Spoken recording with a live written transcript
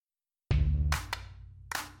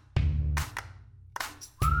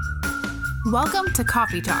Welcome to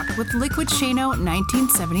Coffee Talk with Liquid Shano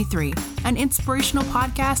 1973, an inspirational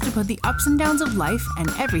podcast about the ups and downs of life and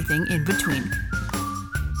everything in between.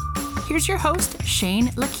 Here's your host, Shane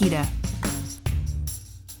Lakita.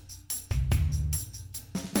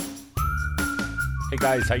 Hey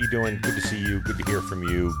guys, how you doing? Good to see you. Good to hear from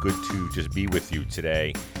you. Good to just be with you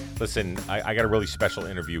today. Listen, I got a really special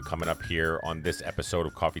interview coming up here on this episode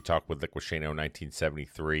of Coffee Talk with Liquid Shano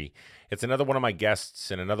 1973. It's another one of my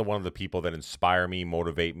guests and another one of the people that inspire me,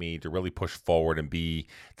 motivate me to really push forward and be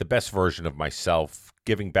the best version of myself,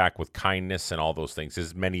 giving back with kindness and all those things.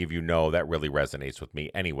 As many of you know, that really resonates with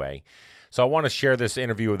me anyway. So I want to share this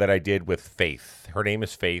interview that I did with Faith. Her name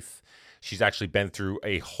is Faith. She's actually been through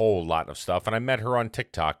a whole lot of stuff, and I met her on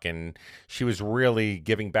TikTok, and she was really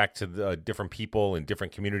giving back to the different people in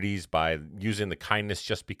different communities by using the Kindness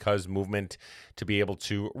Just Because movement to be able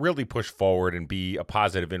to really push forward and be a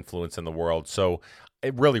positive influence in the world. So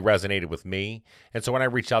it really resonated with me. And so when I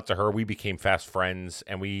reached out to her, we became fast friends,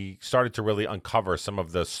 and we started to really uncover some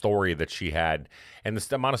of the story that she had and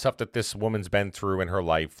the amount of stuff that this woman's been through in her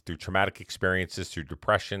life, through traumatic experiences, through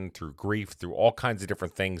depression, through grief, through all kinds of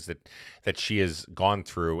different things that she has gone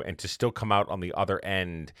through, and to still come out on the other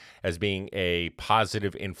end as being a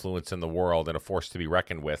positive influence in the world and a force to be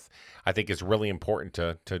reckoned with, I think is really important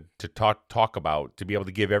to talk about, to be able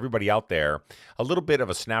to give everybody out there a little bit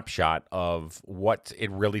of a snapshot of what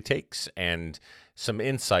it really takes and some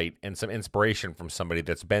insight and some inspiration from somebody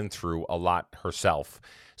that's been through a lot herself.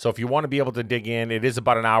 So if you want to be able to dig in, it is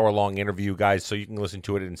about an hour-long interview, guys, so you can listen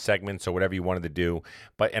to it in segments or whatever you wanted to do.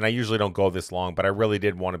 And I usually don't go this long, but I really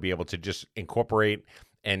did want to be able to just incorporate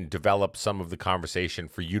and develop some of the conversation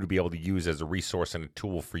for you to be able to use as a resource and a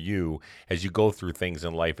tool for you as you go through things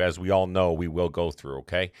in life. As we all know, we will go through,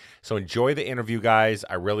 okay? So enjoy the interview, guys.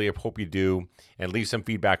 I really hope you do, and leave some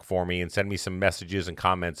feedback for me and send me some messages and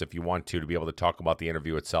comments if you want to be able to talk about the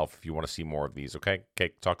interview itself if you want to see more of these, okay?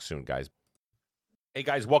 Okay, talk soon, guys. Hey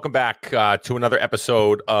guys, welcome back to another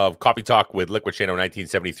episode of Coffee Talk with Liquid Shano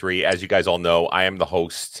 1973. As you guys all know, I am the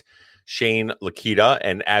host, Shane Lakita,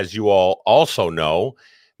 and as you all also know,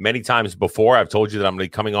 many times before, I've told you that I'm going to be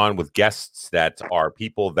coming on with guests that are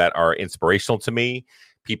people that are inspirational to me,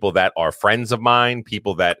 people that are friends of mine,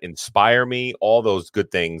 people that inspire me, all those good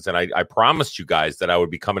things. And I promised you guys that I would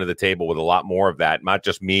be coming to the table with a lot more of that, not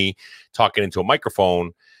just me talking into a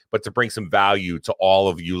microphone, but to bring some value to all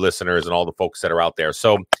of you listeners and all the folks that are out there.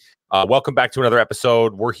 So welcome back to another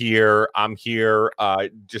episode. We're here. I'm here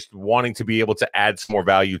just wanting to be able to add some more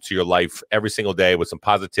value to your life every single day with some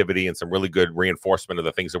positivity and some really good reinforcement of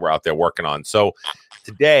the things that we're out there working on. So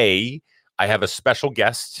today I have a special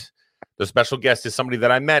guest. The special guest is somebody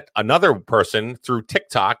that I met, another person through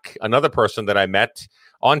TikTok, another person that I met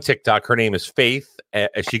on TikTok. Her name is Faith.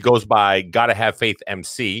 She goes by Gotta Have Faith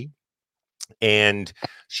MC. And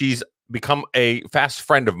she's become a fast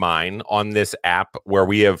friend of mine on this app where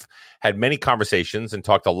we have had many conversations and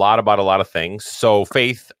talked a lot about a lot of things. So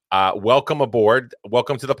Faith, welcome aboard.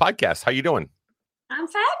 Welcome to the podcast. How you doing? I'm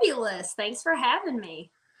fabulous. Thanks for having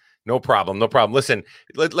me. No problem. No problem. Listen,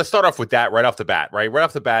 let's start off with that right off the bat, right? Right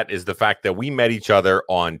off the bat is the fact that we met each other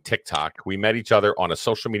on TikTok. We met each other on a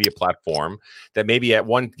social media platform that maybe at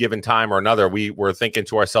one given time or another, we were thinking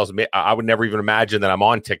to ourselves, I would never even imagine that I'm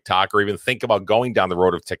on TikTok or even think about going down the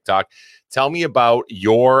road of TikTok. Tell me about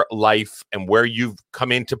your life and where you've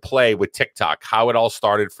come into play with TikTok, how it all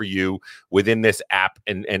started for you within this app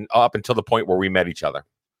and up until the point where we met each other.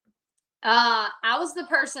 I was the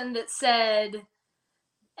person that said,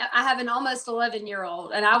 I have an almost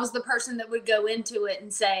 11-year-old, and I was the person that would go into it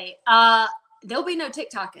and say, there'll be no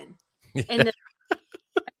TikToking. And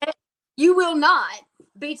you will not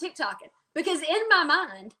be TikToking. Because in my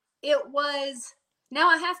mind, it was, now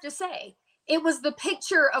I have to say, it was the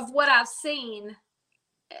picture of what I've seen,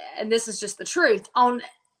 and this is just the truth, on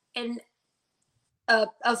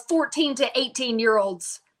a 14 to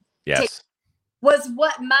 18-year-olds. Yes. TikTok was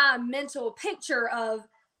what my mental picture of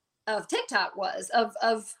TikTok was,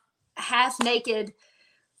 of half naked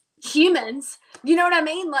humans, you know what I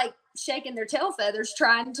mean? Like shaking their tail feathers,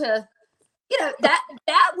 trying to,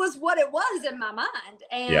 that was what it was in my mind.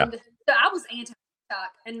 And so I was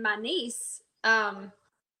anti-TikTok, and my niece,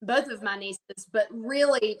 both of my nieces, but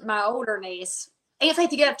really my older niece, Aunt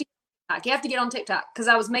Faith, you have to get on TikTok, because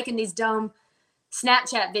I was making these dumb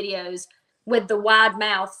Snapchat videos with the wide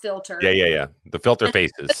mouth filter. Yeah. The filter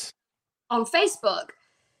faces. On Facebook.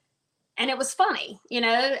 And it was funny,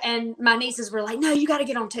 and my nieces were like, no, you got to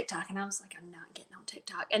get on TikTok. And I was like, I'm not getting on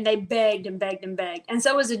TikTok. And they begged and begged and begged. And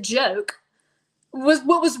so as a joke, was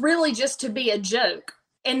what was really just to be a joke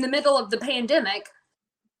in the middle of the pandemic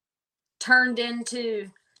turned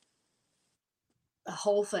into a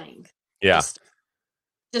whole thing. Yeah.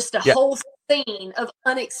 Just a Yeah. whole scene of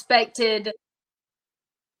unexpected,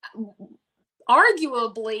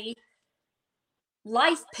 arguably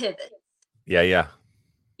life pivot, Yeah. Yeah.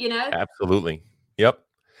 you know? Absolutely. Yep.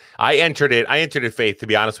 I entered it, Faith, to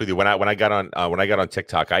be honest with you. When I got on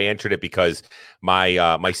TikTok, I entered it because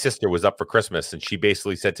my sister was up for Christmas, and she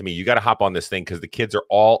basically said to me, "You got to hop on this thing because the kids are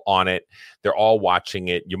all on it. They're all watching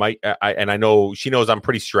it. You might." I know she knows I'm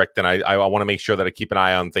pretty strict, and I want to make sure that I keep an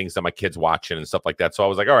eye on things that my kids watching and stuff like that. So I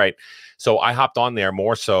was like, all right. So I hopped on there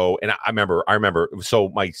more so, and I remember. So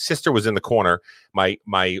my sister was in the corner. My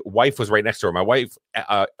wife was right next to her. My wife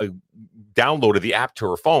downloaded the app to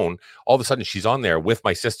her phone. All of a sudden, she's on there with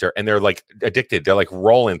my sister, and they're like addicted. They're like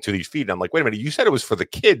rolling through these feeds. I'm like, wait a minute, you said it was for the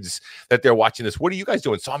kids that they're watching this. What are you guys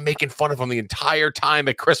doing? So I'm making fun of them the entire time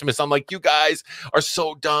at Christmas. I'm like, you guys are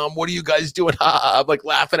so dumb. What are you guys doing? I'm like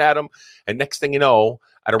laughing at them. And next thing you know,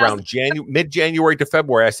 at around mid-January to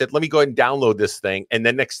February, I said, let me go ahead and download this thing. And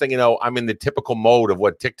then next thing you know, I'm in the typical mode of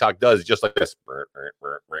what TikTok does, just like this.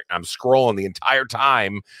 I'm scrolling the entire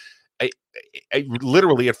time. I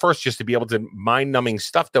literally at first just to be able to mind-numbing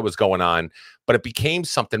stuff that was going on, but it became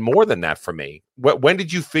something more than that for me. When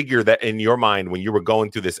did you figure that in your mind when you were going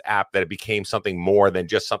through this app that it became something more than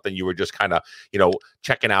just something you were just kind of,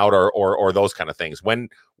 checking out or those kind of things?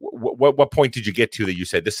 What point did you get to that you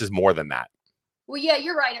said this is more than that? Well, yeah,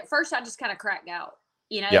 you're right. At first, I just kind of cracked out.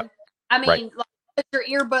 Yep. I mean, Right. like, put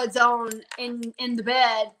your earbuds on in the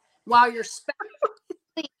bed while you're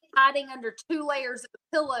hiding under 2 layers of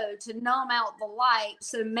a pillow to numb out the light,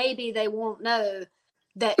 so maybe they won't know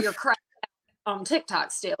that you're cracked out on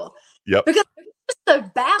TikTok still. Yep. Because I was just so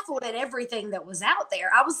baffled at everything that was out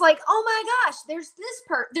there. I was like, oh my gosh, there's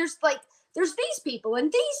these people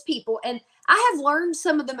and these people. And I have learned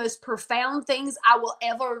some of the most profound things I will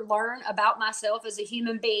ever learn about myself as a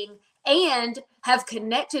human being, and have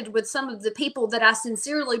connected with some of the people that I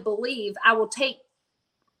sincerely believe I will take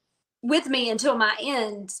with me until my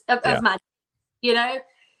end of my,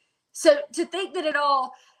 so to think that it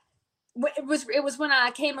was when I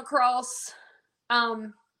came across,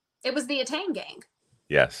 it was the Attain Gang.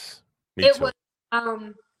 Yes. Me It too.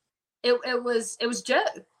 was, it was Joe,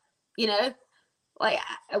 like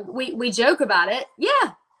we joke about it.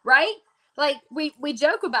 Yeah. Right. Like we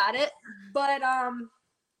joke about it, but, I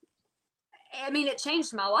mean, it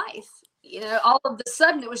changed my life, all of a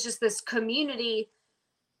sudden it was just this community.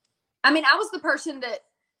 I mean, I was the person that,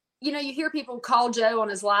 you hear people call Joe on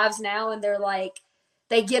his lives now, and they're like,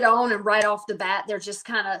 they get on and right off the bat, they're just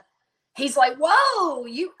kind of, he's like, whoa, where'd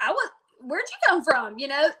you come from?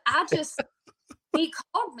 He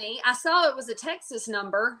called me. I saw it was a Texas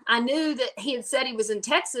number. I knew that he had said he was in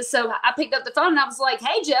Texas. So I picked up the phone and I was like,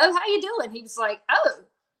 hey, Joe, how you doing? He was like,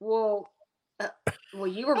 oh, well,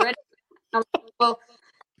 you were ready. I was like, well,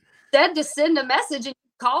 said to send a message and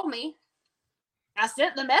call me. I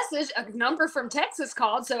sent the message, a number from Texas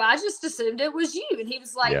called, so I just assumed it was you. And he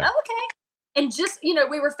was like, oh, okay. And just,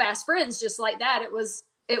 we were fast friends just like that. It was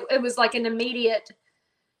like an immediate,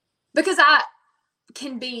 because I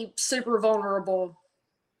can be super vulnerable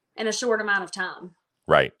in a short amount of time.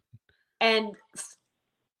 Right. And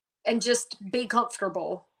just be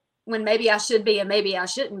comfortable when maybe I should be and maybe I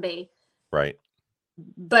shouldn't be. Right.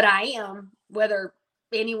 But I am, whether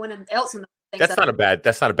anyone else in the That's not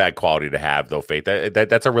a bad quality to have, though, Faith.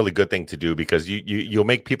 That's a really good thing to do, because you'll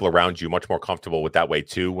make people around you much more comfortable with that way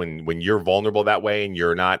too. When you're vulnerable that way and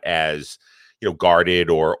you're not as guarded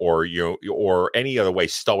or any other way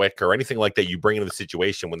stoic or anything like that, you bring into the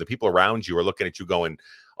situation when the people around you are looking at you going,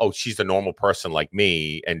 oh, she's a normal person like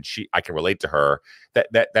me, and I can relate to her.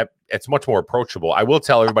 That it's much more approachable. I will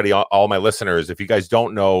tell everybody, all my listeners, if you guys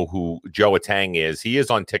don't know who Joe Attain is, he is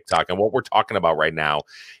on TikTok, and what we're talking about right now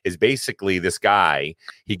is basically this guy.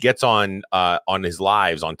 He gets on his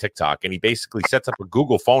lives on TikTok, and he basically sets up a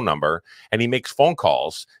Google phone number, and he makes phone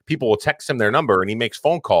calls. People will text him their number, and he makes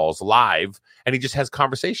phone calls live, and he just has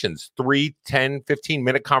conversations, 3, 10,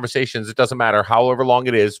 15-minute conversations. It doesn't matter however long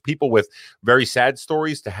it is. People with very sad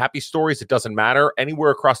stories to happy stories, it doesn't matter,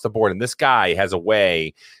 anywhere across the board. And this guy has a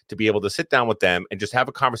way to be able to sit down with them and just have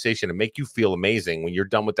a conversation and make you feel amazing when you're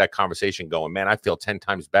done with that conversation, going, man, I feel 10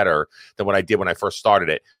 times better than what I did when I first started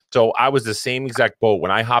it. So I was the same exact boat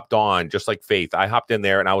when I hopped on, just like Faith. I hopped in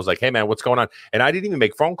there and I was like, hey man, what's going on? And I didn't even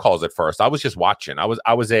make phone calls at first. I was just watching. I was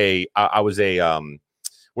a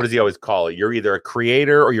what does he always call it? You're either a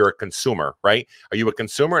creator or you're a consumer, right? Are you a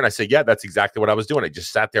consumer? And I said, yeah, that's exactly what I was doing. I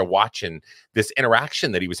just sat there watching this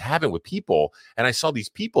interaction that he was having with people. And I saw these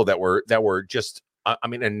people that were just,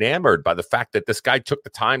 enamored by the fact that this guy took the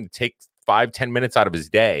time to take 5-10 minutes out of his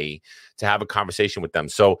day to have a conversation with them.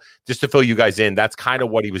 So just to fill you guys in, that's kind of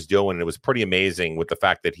what he was doing. And it was pretty amazing with the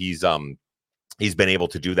fact that he's been able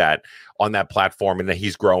to do that on that platform, and that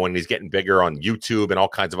he's growing. He's getting bigger on YouTube and all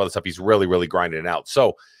kinds of other stuff. He's really, really grinding it out.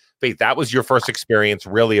 So Faith, that was your first experience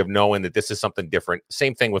really of knowing that this is something different.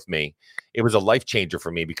 Same thing with me. It was a life changer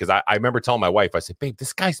for me because I remember telling my wife, I said, babe,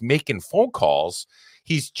 this guy's making phone calls.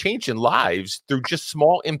 He's changing lives through just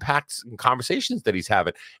small impacts and conversations that he's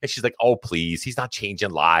having. And she's like, oh, please, he's not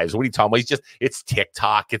changing lives. What are you talking about? It's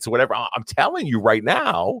TikTok. It's whatever. I'm telling you right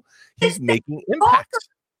now, he's making impacts.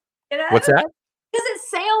 You know? What's that? Because it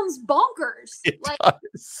sounds bonkers. It like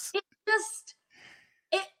does.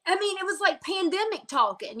 I mean, it was like pandemic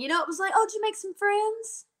talking, it was like, oh, did you make some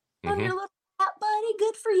friends on your little app, buddy?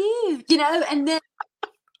 Good for you. And then,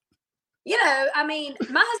 I mean,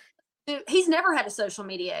 my husband, he's never had a social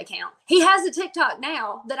media account. He has a TikTok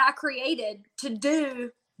now that I created to do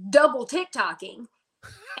double TikToking.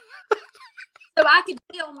 So I could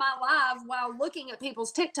be on my live while looking at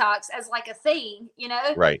people's TikToks as like a thing,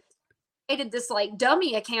 Right. Created this like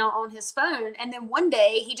dummy account on his phone, and then one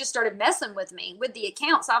day he just started messing with me with the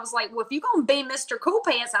account. So I was like, well, if you're gonna be Mr. Cool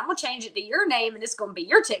Pants, I'm gonna change it to your name and it's gonna be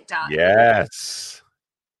your TikTok. Yes,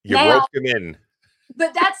 you roped him in.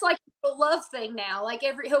 But that's like a love thing now. Like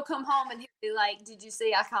he'll come home and he'll be like, did you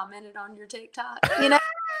see I commented on your TikTok?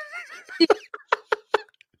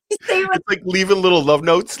 It's like leaving little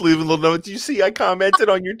notes. You see I commented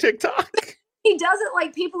on your TikTok. He does it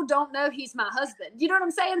like people don't know he's my husband. You know what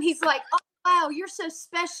I'm saying? He's like, oh, wow, you're so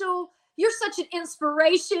special. You're such an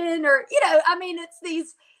inspiration. Or, I mean,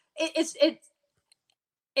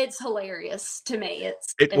 it's hilarious to me.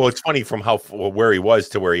 It's funny from where he was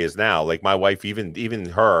to where he is now. Like my wife, even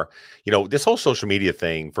her, this whole social media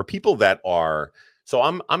thing for people that are, so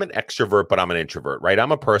I'm an extrovert, but I'm an introvert, right?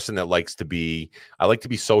 I'm a person that I like to be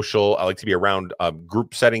social. I like to be around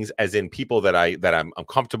group settings, as in people that I'm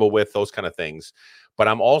comfortable with, those kind of things. But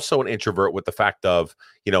I'm also an introvert with the fact of,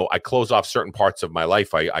 I close off certain parts of my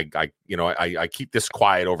life. I keep this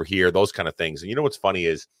quiet over here, those kind of things. And what's funny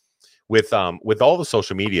is with all the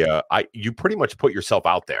social media, you pretty much put yourself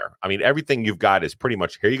out there. I mean, everything you've got is pretty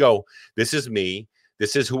much, here you go. This is me.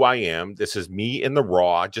 This is who I am. This is me in the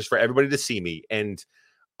raw, just for everybody to see me. And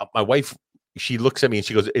my wife, she looks at me and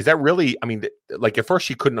she goes, is that really, I mean, like at first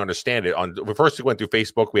she couldn't understand it. First we went through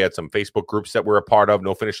Facebook. We had some Facebook groups that we're a part of,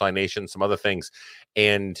 No Finish Line Nation, some other things.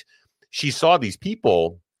 And she saw these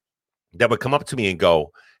people that would come up to me and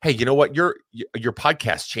go, hey, you know what? Your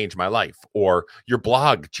podcast changed my life, or your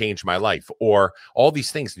blog changed my life, or all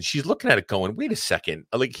these things. And she's looking at it going, wait a second.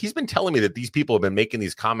 Like, he's been telling me that these people have been making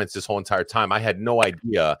these comments this whole entire time. I had no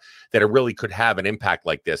idea that it really could have an impact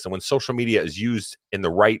like this. And when social media is used in the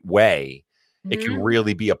right way, it can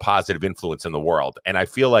really be a positive influence in the world. And I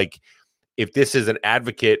feel like if this is an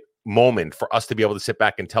advocate moment for us to be able to sit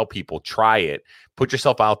back and tell people, try it, put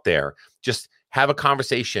yourself out there, just have a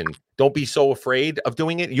conversation. Don't be so afraid of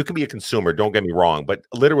doing it. You can be a consumer, don't get me wrong, but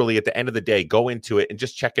literally at the end of the day, go into it and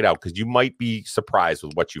just check it out, because you might be surprised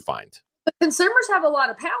with what you find. But consumers have a lot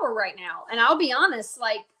of power right now. And I'll be honest,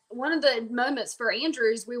 like one of the moments for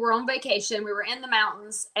Andrews, we were on vacation, we were in the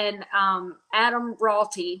mountains, and Adam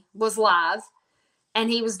Ralty was live and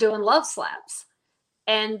he was doing love slaps.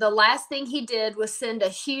 And the last thing he did was send a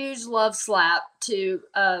huge love slap to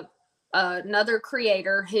another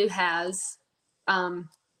creator who has,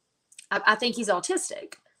 I think he's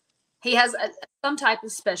autistic. He has some type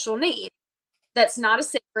of special need. That's not a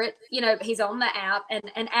secret. He's on the app,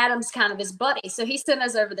 and Adam's kind of his buddy. So he sent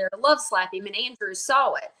us over there to love slap him, and Andrew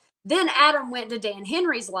saw it. Then Adam went to Dan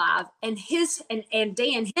Henry's live, and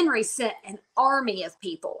Dan Henry sent an army of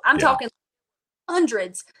people. I'm talking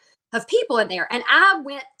hundreds of people in there. And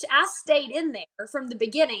I stayed in there from the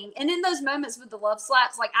beginning. And in those moments with the love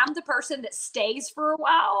slaps, like, I'm the person that stays for a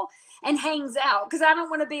while and hangs out, because I don't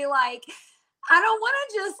want to be like, I don't want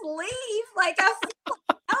to just leave. Like, I feel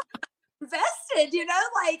like I'm invested,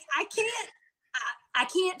 like I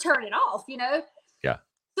can't turn it off, Yeah.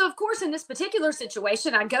 So of course, in this particular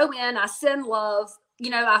situation, I go in, I send love,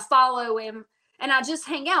 I follow him, and I just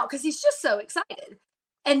hang out because he's just so excited.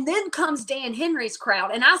 And then comes Dan Henry's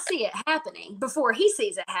crowd, and I see it happening before he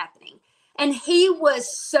sees it happening. And he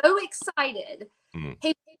was so excited. Mm. He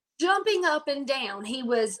was jumping up and down. He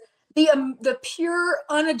was the pure,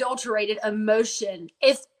 unadulterated emotion.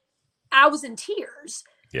 If I was in tears.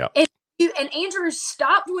 Yeah. And Andrew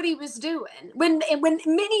stopped what he was doing. When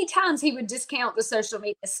many times he would discount the social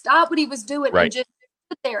media, stop what he was doing, right, and just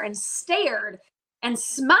sit there and stared and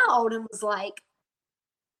smiled and was like,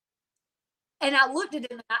 and I looked at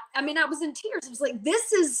him, and I was in tears. I was like,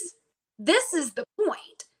 this is the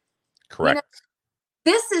point. Correct.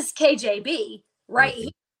 This is KJB right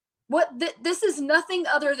Mhm. here. This is nothing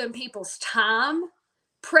other than people's time,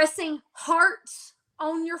 pressing hearts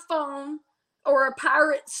on your phone or a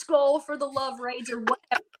pirate skull for the love rage or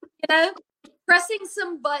whatever, pressing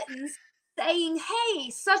some buttons, saying, hey,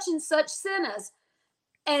 such and such sent us,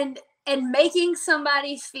 and making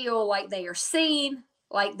somebody feel like they are seen,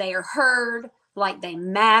 like they are heard, like they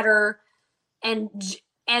matter, and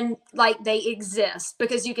like they exist.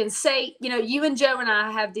 Because you can say, you and Joe and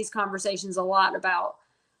I have these conversations a lot about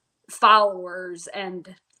followers,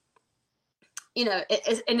 and and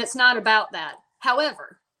it's not about that.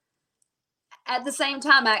 However, at the same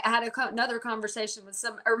time, I had another conversation with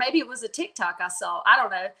or maybe it was a TikTok I saw, I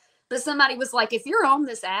don't know, but somebody was like, if you're on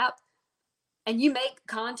this app and you make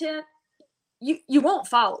content, you want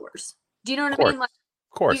followers. Do you know what I mean? Like,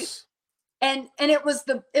 of course. And it was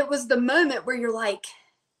the moment where you're like,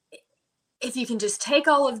 if you can just take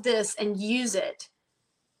all of this and use it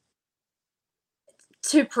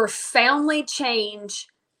to profoundly change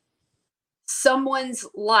someone's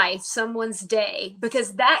life, someone's day,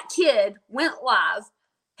 because that kid went live.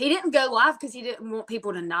 He didn't go live because he didn't want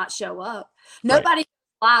people to not show up. Nobody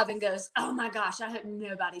live and goes, oh my gosh, I hope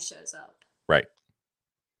nobody shows up. Right.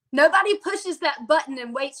 Nobody pushes that button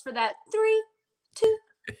and waits for that 3, 2,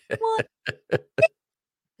 1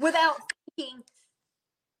 without thinking,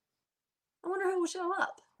 I wonder who will show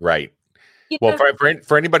up. Right. Well,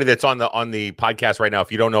 for anybody that's on the podcast right now,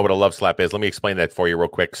 if you don't know what a love slap is, let me explain that for you real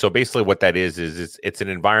quick. So basically what that is it's an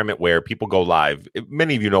environment where people go live.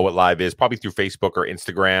 Many of you know what live is, probably through Facebook or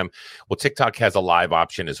Instagram. Well, TikTok has a live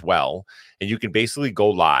option as well. And you can basically go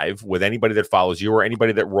live with anybody that follows you or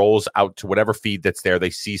anybody that rolls out to whatever feed that's there. They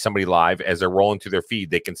see somebody live as they're rolling through their feed.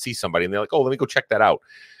 They can see somebody and they're like, oh, let me go check that out.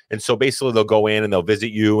 And so basically they'll go in and they'll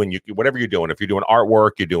visit you, and whatever you're doing, if you're doing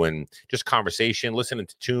artwork, you're doing just conversation, listening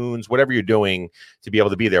to tunes, whatever you're doing to be able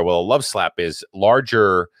to be there. Well, a love slap is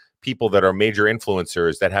larger people that are major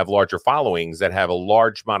influencers that have larger followings, that have a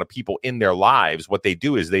large amount of people in their lives. What they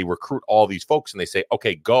do is they recruit all these folks and they say,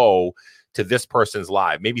 okay, go to this person's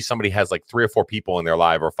live. Maybe somebody has like 3 or 4 people in their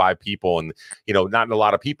live or 5 people, and not a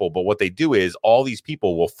lot of people. But what they do is all these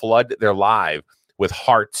people will flood their live with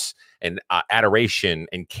hearts and adoration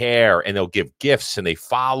and care, and they'll give gifts and they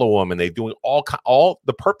follow them, and they're doing all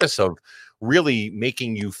the purpose of really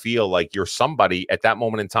making you feel like you're somebody at that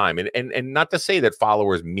moment in time. And not to say that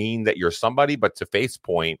followers mean that you're somebody, but to Faith's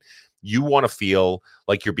point, you want to feel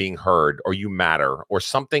like you're being heard or you matter or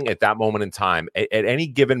something at that moment in time, at any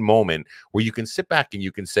given moment where you can sit back and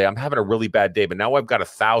you can say, I'm having a really bad day, but now I've got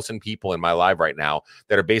 1,000 people in my live right now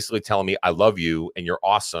that are basically telling me I love you and you're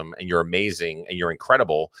awesome and you're amazing and you're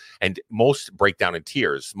incredible. And most break down in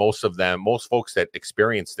tears. Most folks that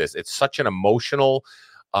experience this, it's such an emotional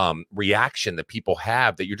reaction that people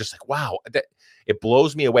have that you're just like, wow, it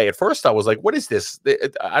blows me away. At first I was like, what is this?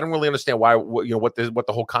 I don't really understand why, what the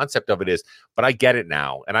whole concept of it is, but I get it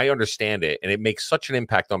now and I understand it. And it makes such an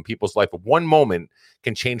impact on people's life. One moment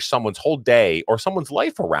can change someone's whole day or someone's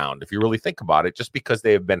life around, if you really think about it, just because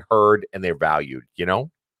they have been heard and they're valued, Yeah.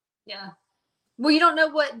 Well, you don't know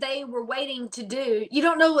what they were waiting to do. You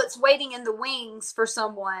don't know what's waiting in the wings for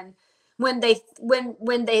someone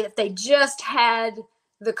if they just had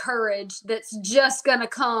the courage that's just going to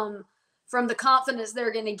come from the confidence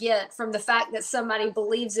they're going to get from the fact that somebody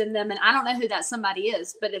believes in them. And I don't know who that somebody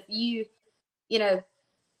is, but if you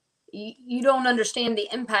don't understand the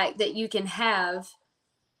impact that you can have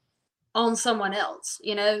on someone else,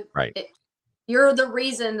 right. You're the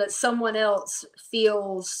reason that someone else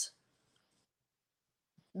feels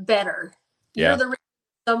better. Yeah. You're the reason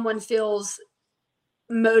someone feels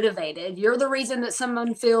motivated. You're the reason that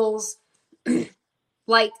someone feels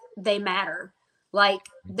like they matter, like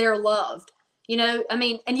they're loved,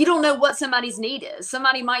 and you don't know what somebody's need is.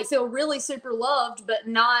 Somebody might feel really super loved, but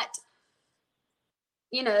not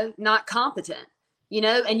competent,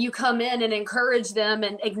 and you come in and encourage them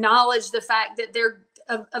and acknowledge the fact that they're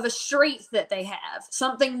of a strength that they have,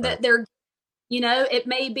 something that they're, it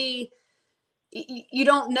may be, you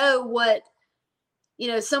don't know what,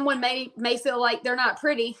 someone may feel like they're not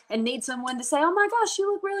pretty and need someone to say, oh my gosh,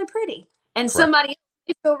 you look really pretty. And somebody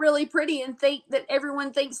feel really pretty and think that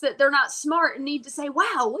everyone thinks that they're not smart and need to say,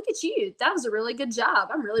 wow, look at you. That was a really good job.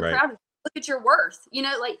 I'm really proud of you. Look at your worth. You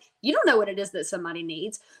don't know what it is that somebody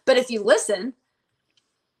needs. But if you listen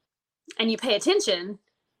and you pay attention,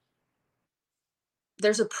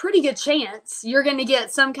 there's a pretty good chance you're going to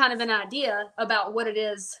get some kind of an idea about what it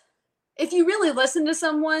is. If you really listen to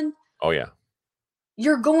someone,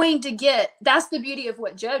 you're going to get, that's the beauty of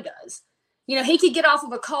what Joe does. He could get off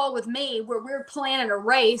of a call with me where we're planning a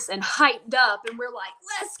race and hyped up and we're like,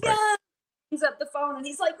 let's go. hangs up the phone and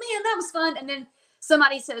he's like, man, that was fun. And then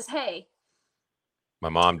somebody says, hey, my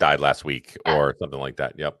mom died last week or something like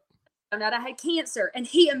that. Yep. found out I had cancer. And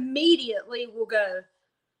he immediately will go,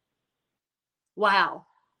 wow.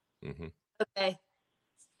 Mm-hmm. Okay.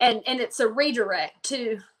 And it's a redirect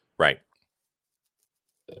to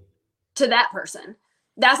that person.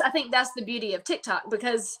 I think that's the beauty of TikTok,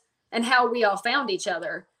 because and how we all found each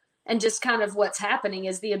other, and just kind of what's happening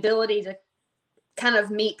is the ability to kind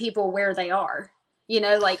of meet people where they are,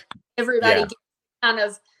 like everybody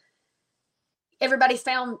everybody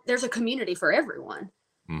found there's a community for everyone.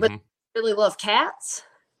 Mm-hmm. But you really love cats,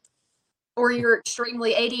 or you're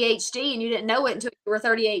extremely ADHD and you didn't know it until you were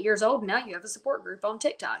 38 years old. And now you have a support group on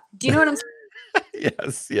TikTok. Do you know what I'm saying?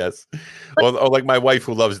 Yes. Well, like my wife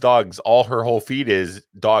who loves dogs, all her whole feed is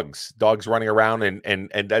dogs running around,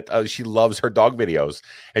 and that she loves her dog videos,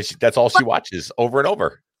 and that's all she watches over and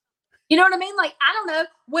over. You know what I mean? Like, I don't know,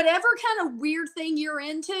 whatever kind of weird thing you're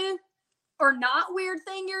into or not weird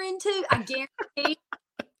thing you're into, I guarantee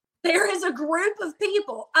there is a group of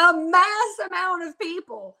people, a mass amount of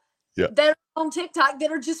people that are on TikTok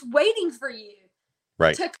that are just waiting for you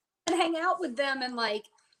to come and hang out with them. And like,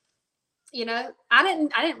 I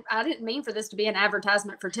didn't mean for this to be an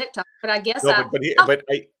advertisement for TikTok, but I guess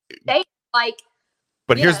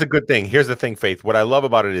But here's the good thing. Here's the thing, Faith. What I love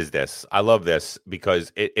about it is this. I love this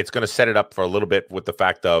because it's going to set it up for a little bit with the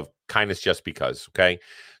fact of kindness just because. Okay.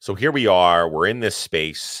 So here we are. We're in this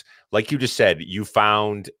space. Like you just said, you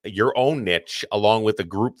found your own niche along with a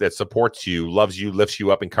group that supports you, loves you, lifts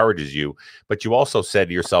you up, encourages you. But you also said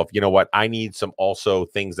to yourself, you know what? I need some also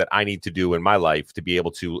things that I need to do in my life to be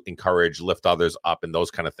able to encourage, lift others up, and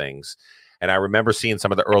those kind of things. And I remember seeing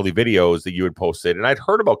some of the early videos that you had posted, and I'd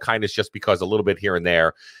heard about kindness just because a little bit here and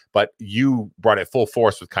there, but you brought it full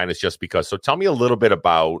force with kindness just because. So tell me a little bit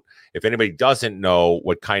about, if anybody doesn't know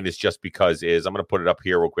what kindness just because is, I'm going to put it up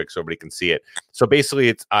here real quick so everybody can see it. So basically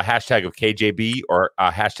it's a hashtag of KJB or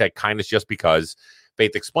a hashtag kindness just because.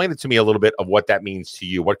 Faith, explain it to me a little bit of what that means to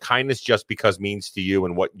you, what kindness just because means to you,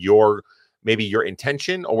 and what maybe your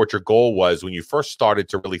intention or what your goal was when you first started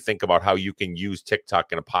to really think about how you can use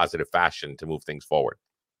TikTok in a positive fashion to move things forward.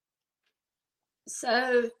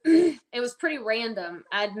 So it was pretty random.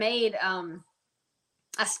 I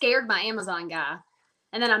scared my Amazon guy,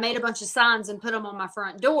 and then I made a bunch of signs and put them on my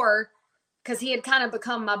front door because he had kind of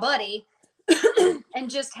become my buddy and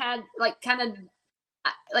just had like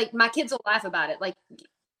my kids will laugh about it. Like,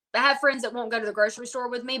 I have friends that won't go to the grocery store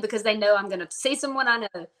with me because they know I'm going to see someone I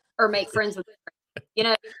know or make friends with,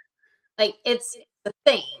 like it's the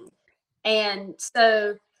thing. And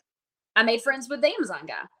so I made friends with the Amazon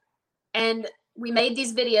guy, and we made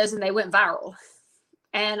these videos and they went viral.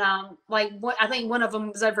 And I think one of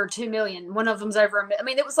them was over 2 million. One of them's over,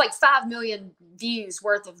 it was like 5 million views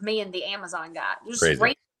worth of me and the Amazon guy. It was just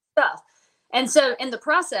great stuff. And so in the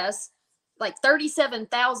process, like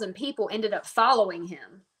 37,000 people ended up following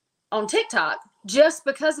him on TikTok just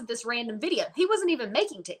because of this random video. He wasn't even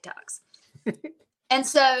making TikToks. And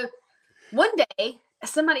so one day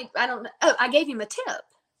I gave him a tip.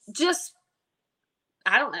 Just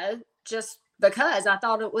because I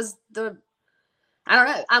thought it was I don't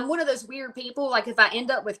know. I'm one of those weird people. Like, if I end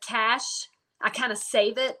up with cash, I kind of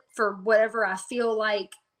save it for whatever I feel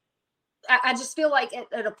like. I just feel like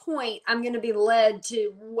at a point I'm going to be led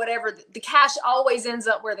to whatever. The cash always ends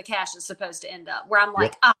up where the cash is supposed to end up, where I'm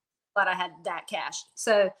like, I'm glad I had that cash.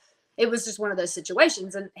 So it was just one of those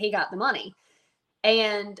situations, and he got the money.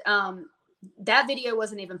 And that video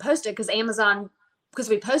wasn't even posted because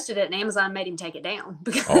we posted it and Amazon made him take it down.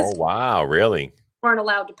 Because oh, wow. Really? Weren't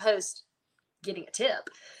allowed to post getting a tip.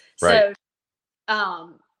 Right.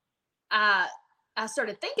 So I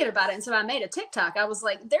started thinking about it. And so I made a TikTok. I was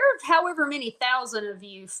like, there are however many thousand of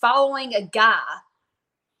you following a guy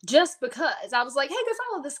just because. I was like, hey, go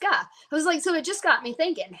follow this guy. I was like, so it just got me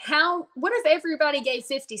thinking, what if everybody gave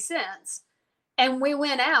 50 cents and we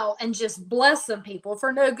went out and just blessed some people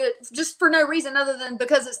for no reason other than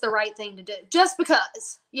because it's the right thing to do, just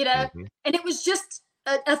because, Mm-hmm. And it was just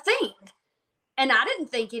a thing. And I didn't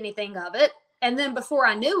think anything of it. And then before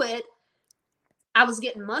I knew it, I was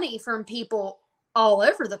getting money from people all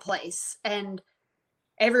over the place. And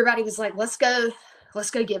everybody was like, let's go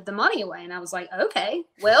give the money away. And I was like, okay,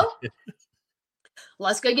 well,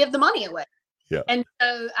 let's go give the money away. Yeah. And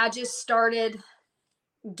so I just started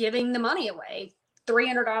giving the money away.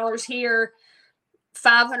 $300 here,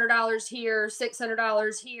 $500 here,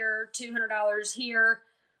 $600 here, $200 here,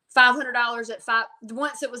 $500 at five.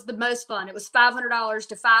 Once it was the most fun. It was $500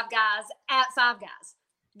 to 5 guys at Five Guys.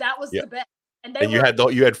 That was the best. And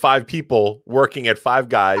you had 5 people working at Five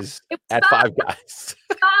Guys at Five Guys.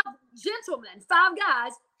 5 gentlemen, 5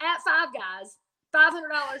 guys at 5 guys,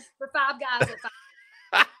 $500 for 5 guys at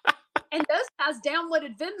 5. And those guys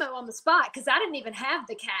downloaded Venmo on the spot because I didn't even have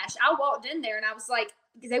the cash. I walked in there and I was like,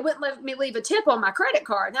 they wouldn't let me leave a tip on my credit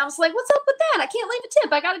card. And I was like, what's up with that? I can't leave a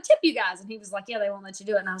tip. I got to tip you guys. And he was like, yeah, they won't let you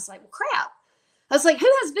do it. And I was like, well, crap. I was like,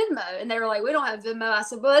 who has Venmo? And they were like, we don't have Venmo. I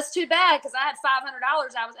said, well, that's too bad because I had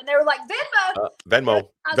 $500. And they were like, Venmo.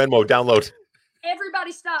 Venmo, download.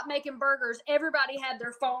 Everybody stopped making burgers. Everybody had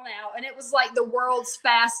their phone out. And it was like the world's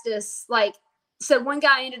fastest, like, so one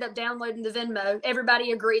guy ended up downloading the Venmo.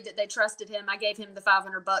 Everybody agreed that they trusted him. I gave him the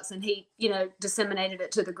 $500 and he, disseminated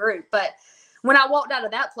it to the group. But when I walked out of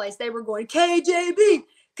that place, they were going, KJB,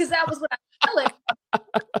 because that was what I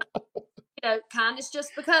felt. Kindness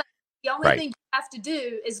just because. The only thing you have to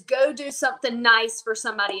do is go do something nice for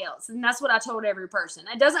somebody else. And that's what I told every person.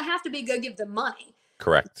 It doesn't have to be go give them money.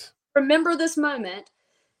 Correct. Remember this moment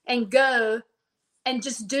and go and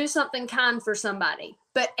just do something kind for somebody.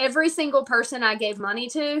 But every single person I gave money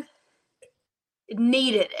to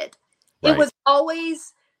needed it. Right. It was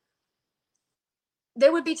always,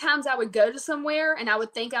 there would be times I would go to somewhere and I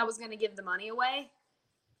would think I was going to give the money away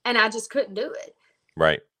and I just couldn't do it.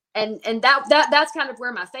 Right. And that's kind of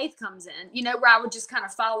where my faith comes in, where I would just kind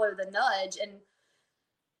of follow the nudge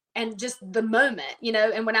and just the moment,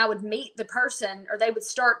 and when I would meet the person or they would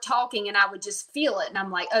start talking and I would just feel it. And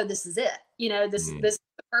I'm like, oh, this is it. This is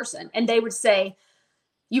the person. And they would say,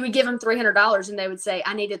 you would give them $300 and they would say,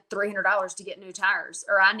 I needed $300 to get new tires,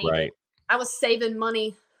 or I was saving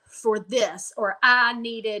money for this, or I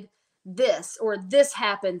needed this, or this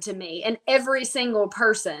happened to me. And every single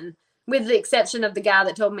person, with the exception of the guy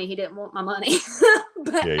that told me he didn't want my money.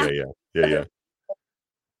 But yeah.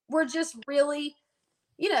 We're just really,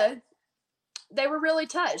 they were really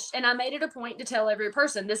touched. And I made it a point to tell every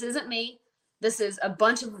person, this isn't me. This is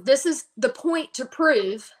this is the point to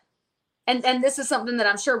prove. And this is something that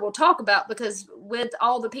I'm sure we'll talk about, because with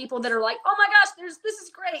all the people that are like, oh my gosh, this is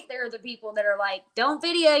great. There are the people that are like, don't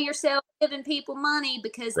video yourself giving people money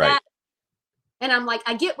because that. And I'm like,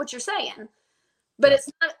 I get what you're saying. But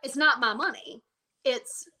it's not my money.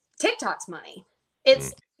 It's TikTok's money.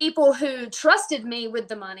 It's people who trusted me with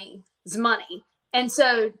the money's money. And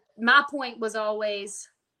so my point was always,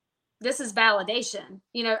 this is validation.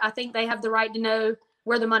 I think they have the right to know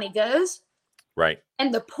where the money goes. Right.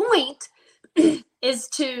 And the point is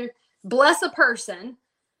to bless a person,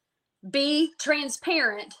 be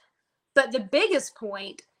transparent. But the biggest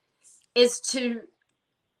point is to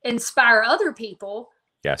inspire other people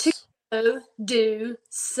to do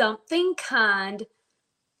something kind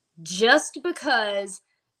just because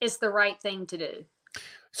it's the right thing to do.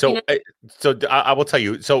 So, I will tell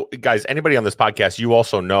you. So, guys, anybody on this podcast, you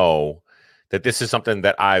also know that this is something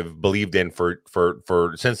that I've believed in for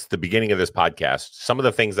since the beginning of this podcast. Some of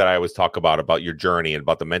the things that I always talk about your journey and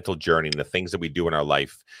about the mental journey and the things that we do in our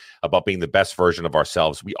life, about being the best version of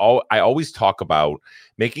ourselves. I always talk about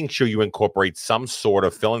making sure you incorporate some sort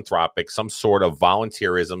of philanthropic, some sort of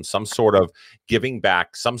volunteerism, some sort of giving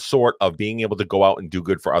back, some sort of being able to go out and do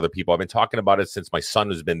good for other people. I've been talking about it since my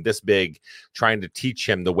son has been this big, trying to teach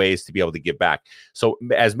him the ways to be able to give back. So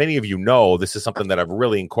as many of you know, this is something that I've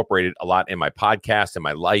really incorporated a lot in my podcast and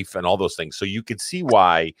my life and all those things. So you can see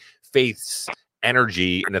why Faith's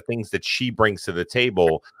energy and the things that she brings to the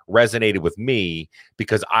table resonated with me,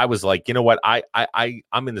 because I was like, you know what,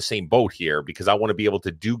 I'm in the same boat here, because I want to be able to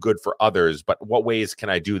do good for others. But what ways can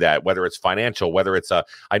I do that? Whether it's financial, whether it's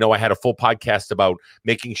I know I had a full podcast about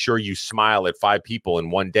making sure you smile at 5 people in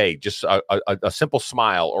one day, just a simple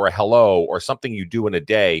smile or a hello or something you do in a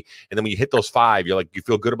day. And then when you hit those 5, you're like, you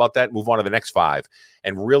feel good about that, move on to the next 5,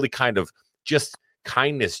 and really kind of just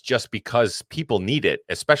kindness just because people need it,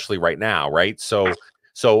 especially right now, right? So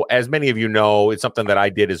as many of you know, it's something that I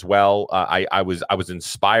did as well. I was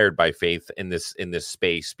inspired by Faith in this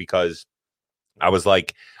space, because I was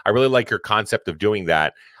like, I really like your concept of doing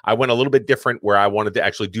that. I went a little bit different, where I wanted to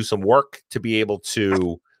actually do some work to be able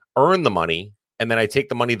to earn the money, and then I take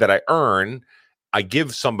the money that I earn, I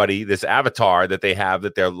give somebody this avatar that they have,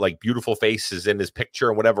 that they're like beautiful faces in this picture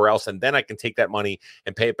and whatever else. And then I can take that money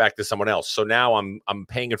and pay it back to someone else. So now I'm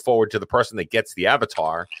paying it forward to the person that gets the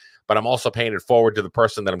avatar, but I'm also paying it forward to the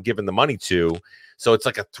person that I'm giving the money to. So it's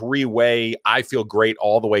like a 3-way, I feel great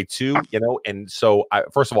all the way to, And so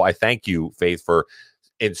first of all, I thank you, Faith, for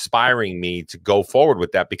inspiring me to go forward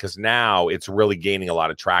with that, because now it's really gaining a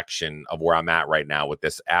lot of traction of where I'm at right now with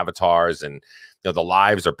this avatars, and the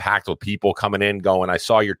lives are packed with people coming in going, I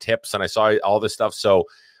saw your tips and I saw all this stuff. So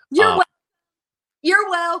you're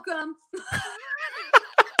welcome.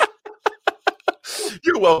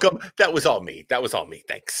 You're welcome. That was all me.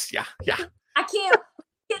 Thanks. Yeah. I can't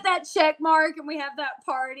get that check mark and we have that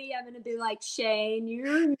party, I'm gonna be like, Shane, you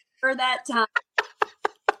remember that time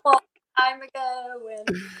a long time ago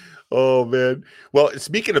when Oh man. Well,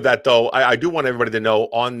 speaking of that though, I do want everybody to know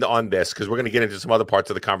on this, because we're going to get into some other parts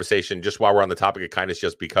of the conversation just while we're on the topic of kindness,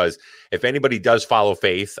 just because if anybody does follow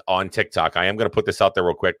Faith on TikTok, I am going to put this out there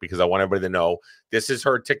real quick because I want everybody to know this is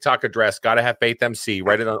her TikTok address. Got to have Faith MC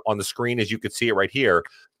right on the screen as you can see it right here.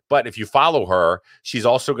 But if you follow her, she's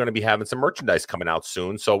also going to be having some merchandise coming out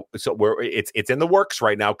soon. So it's in the works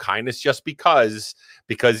right now. Kindness just because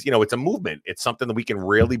it's a movement. It's something that we can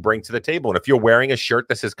really bring to the table. And if you're wearing a shirt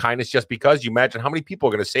that says kindness just because, you imagine how many people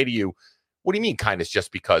are going to say to you, what do you mean kindness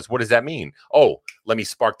just because? What does that mean? Oh, let me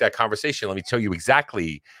spark that conversation. Let me tell you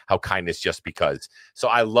exactly how kindness just because. So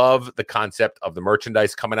I love the concept of the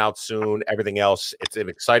merchandise coming out soon, everything else. It's an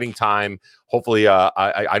exciting time. Hopefully,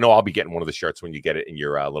 I know I'll be getting one of the shirts when you get it in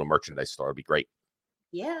your little merchandise store. It'll be great.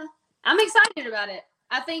 Yeah, I'm excited about it.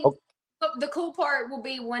 I think the cool part will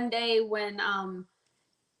be one day when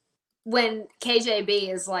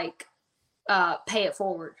KJB is like, pay it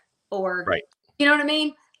forward, or right. You know what I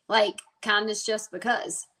mean? Like kindness just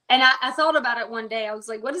because. And I thought about it one day. I was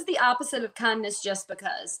like, what is the opposite of kindness just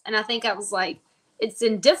because? And I think I was like, it's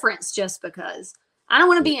indifference just because. I don't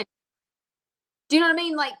want to be in. Do you know what I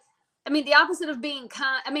mean? Like, I mean, the opposite of being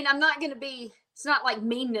kind. I mean, I'm not going to be, it's not like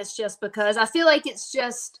meanness just because. I feel like it's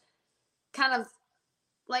just kind of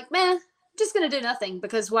like, man, I'm just going to do nothing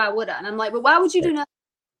because why would I? And I'm like, but why would you do nothing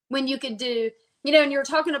when you could do, you know, and you were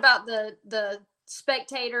talking about the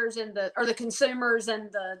spectators and the consumers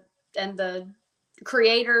and the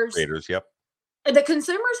creators. Yep. The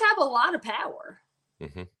consumers have a lot of power.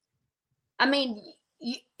 Mm-hmm. I mean,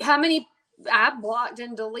 how many I blocked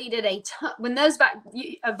and deleted a ton when those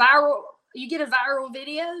you get a viral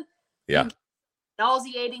video. Yeah.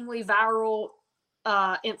 Nauseatingly viral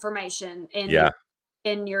information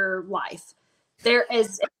in your life. There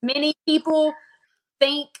is many people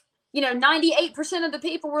think, you know, 98% of the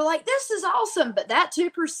people were like, this is awesome. But that 2%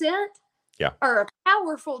 are a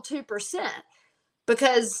powerful 2%,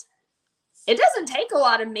 because it doesn't take a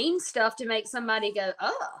lot of mean stuff to make somebody go,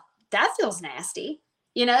 oh, that feels nasty.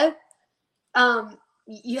 You know,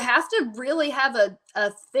 you have to really have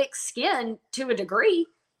a thick skin to a degree,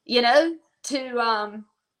 you know, to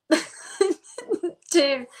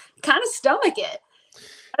to kind of stomach it.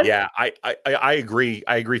 Yeah, I agree.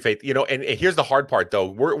 I agree, Faith. You know, and here's the hard part, though.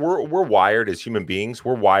 We're wired as human beings.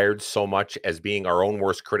 We're wired so much as being our own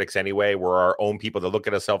worst critics anyway. We're our own people that look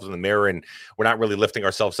at ourselves in the mirror, and we're not really lifting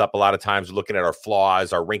ourselves up a lot of times. We're looking at our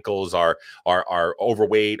flaws, our wrinkles, our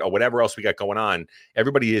overweight, or whatever else we got going on.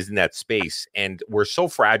 Everybody is in that space, and we're so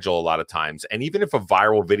fragile a lot of times. And even if a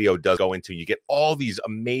viral video does go into, you get all these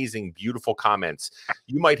amazing, beautiful comments.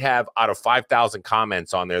 You might have out of 5,000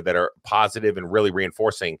 comments on there that are positive and really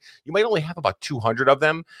reinforcing. You might only have about 200 of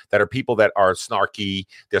them that are people that are snarky,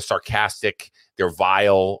 they're sarcastic, they're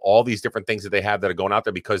vile, all these different things that they have that are going out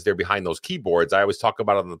there because they're behind those keyboards. I always talk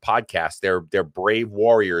about it on the podcast. They're brave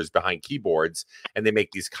warriors behind keyboards, and they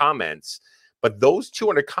make these comments. But those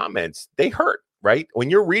 200 comments, they hurt, right? When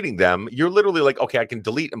you're reading them, you're literally like, okay, I can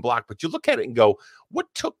delete and block. But you look at it and go,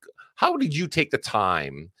 how did you take the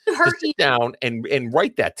time to sit down and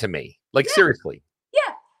write that to me? Like, seriously.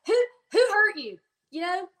 Yeah. Who hurt you? You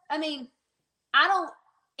know, I mean,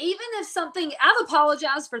 even if I've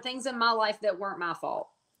apologized for things in my life that weren't my fault.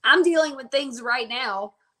 I'm dealing with things right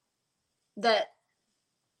now that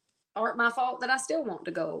aren't my fault that I still want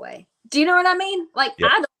to go away. Do you know what I mean? Like, I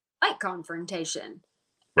don't like confrontation.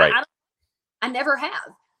 Right. I never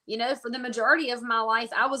have. You know, for the majority of my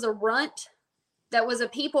life, I was a runt that was a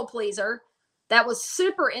people pleaser, that was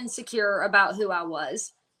super insecure about who I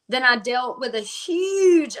was. Then I dealt with a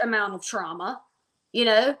huge amount of trauma, you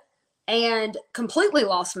know, and completely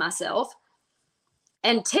lost myself.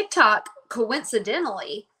 And TikTok,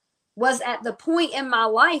 coincidentally, was at the point in my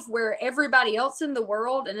life where everybody else in the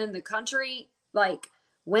world and in the country, like,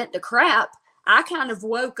 went to crap. I kind of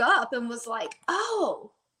woke up and was like,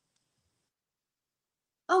 oh,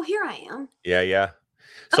 here I am. Yeah.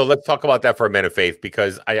 So let's talk about that for a minute, Faith,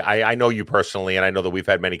 because I know you personally, and I know that we've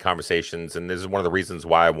had many conversations, and this is one of the reasons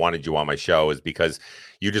why I wanted you on my show, is because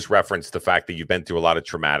you just referenced the fact that you've been through a lot of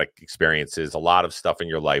traumatic experiences, a lot of stuff in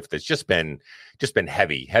your life that's just been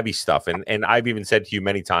heavy stuff. And I've even said to you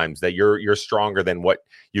many times that you're stronger than what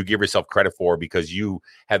you give yourself credit for, because you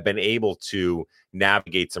have been able to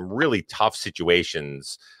navigate some really tough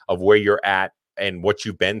situations of where you're at and what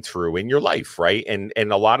you've been through in your life, right? And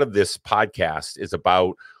a lot of this podcast is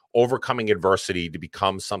about overcoming adversity to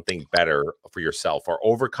become something better for yourself, or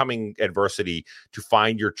overcoming adversity to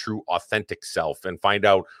find your true authentic self and find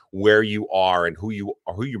out where you are and who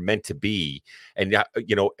you're meant to be. And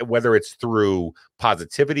whether it's through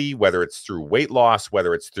positivity, whether it's through weight loss,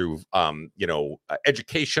 whether it's through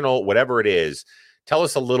educational, whatever it is. Tell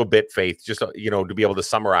us a little bit, Faith, just to be able to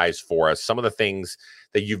summarize for us some of the things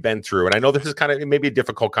that you've been through. And I know this is kind of maybe a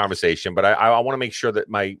difficult conversation, but I want to make sure that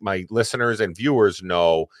my listeners and viewers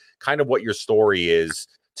know kind of what your story is,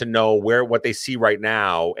 to know what they see right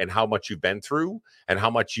now and how much you've been through and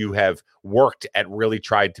how much you have worked at really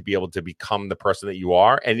tried to be able to become the person that you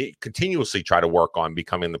are, and continuously try to work on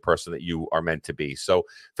becoming the person that you are meant to be. So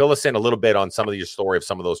fill us in a little bit on some of your story of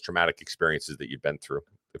some of those traumatic experiences that you've been through,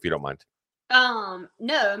 if you don't mind.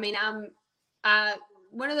 No, I mean,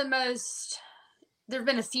 one of the most, there've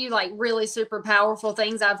been a few like really super powerful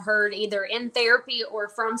things I've heard either in therapy or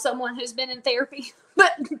from someone who's been in therapy,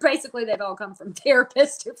 but basically they've all come from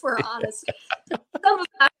therapists, if we're honest. Some of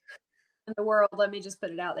them in the world, let me just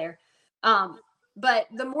put it out there. But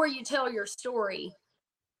the more you tell your story,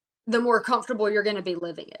 the more comfortable you're going to be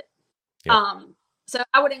living it. Yeah. So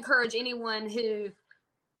I would encourage anyone who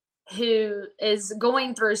is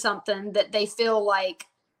going through something that they feel like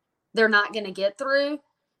they're not going to get through,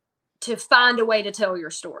 to find a way to tell your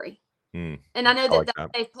story. And I know that's a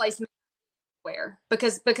safe place where,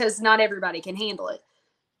 because not everybody can handle it.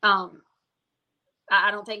 I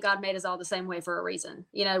don't think God made us all the same way for a reason.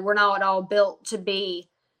 We're not all built to be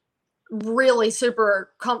really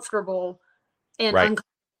super comfortable in uncomfortable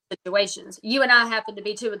situations. You and I happen to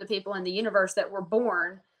be two of the people in the universe that were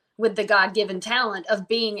born with the God-given talent of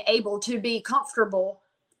being able to be comfortable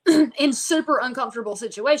in super uncomfortable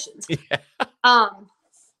situations. Yeah.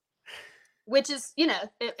 Which is,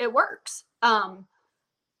 it works.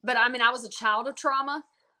 But I mean, I was a child of trauma.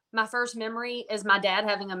 My first memory is my dad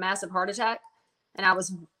having a massive heart attack, and I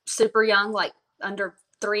was super young, like under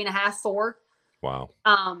 3.5, 4. Wow.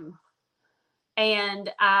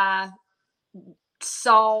 And I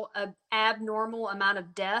saw an abnormal amount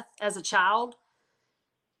of death as a child.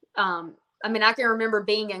 I mean, I can remember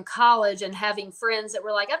being in college and having friends that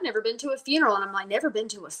were like, I've never been to a funeral. And I'm like, never been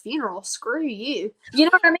to a funeral? Screw you. You know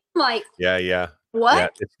what I mean? Like, yeah.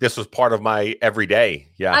 What? Yeah. This was part of my everyday.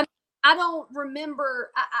 Yeah. I don't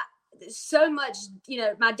remember so much.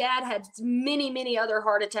 My dad had many, many other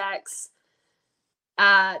heart attacks.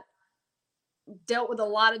 I dealt with a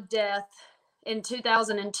lot of death. In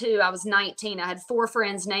 2002, I was 19. I had 4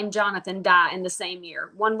 friends named Jonathan die in the same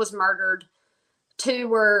year. 1 was murdered. 2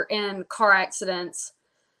 were in car accidents.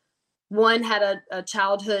 1 had a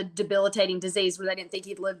childhood debilitating disease where they didn't think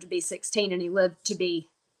he'd live to be 16, and he lived to be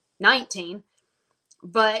 19.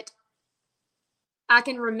 But I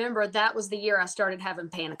can remember that was the year I started having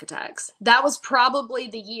panic attacks. That was probably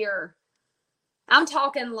the year. I'm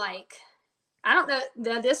talking like, I don't know,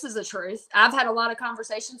 this is the truth. I've had a lot of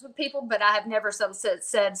conversations with people, but I have never said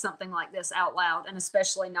something like this out loud, and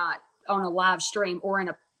especially not on a live stream or in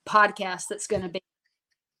a podcast that's going to be,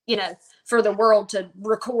 for the world to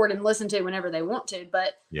record and listen to whenever they want to.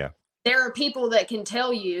 But yeah, there are people that can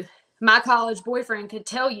tell you, my college boyfriend could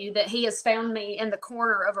tell you that he has found me in the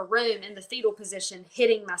corner of a room in the fetal position,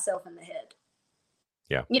 hitting myself in the head.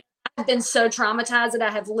 Yeah. I've been so traumatized that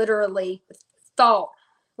I have literally thought,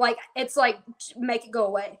 like, it's like, make it go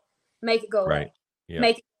away. Make it go away. Yeah.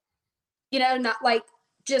 Make it, not like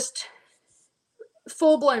just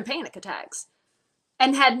full-blown panic attacks,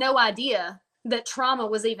 and had no idea that trauma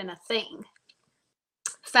was even a thing.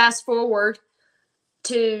 Fast forward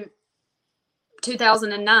to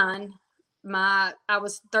 2009, I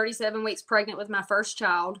was 37 weeks pregnant with my first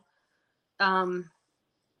child. And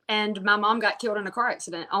my mom got killed in a car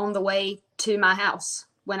accident on the way to my house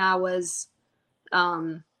when I was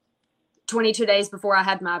 22 days before I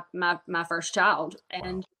had my first child.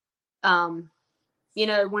 And,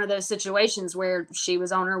 one of those situations where she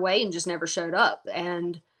was on her way and just never showed up.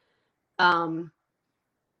 And, I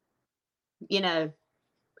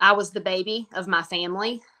was the baby of my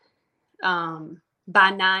family.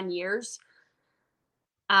 By 9 years,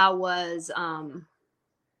 I was, my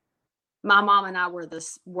mom and I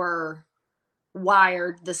were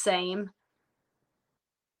wired the same.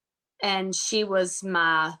 And she was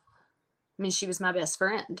my best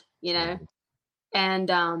friend,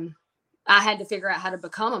 and, I had to figure out how to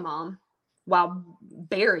become a mom while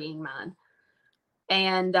burying mine.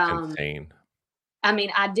 And, insane. I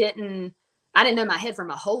mean, I didn't know my head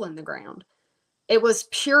from a hole in the ground. It was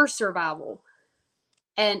pure survival.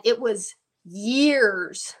 And it was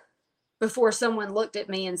years before someone looked at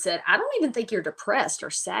me and said, I don't even think you're depressed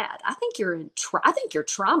or sad. I think you're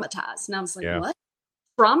traumatized. And I was like, What?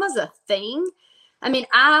 trauma's a thing. I mean,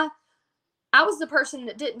 I was the person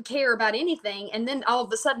that didn't care about anything, and then all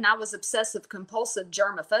of a sudden I was obsessive compulsive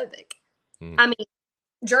germophobic. I mean,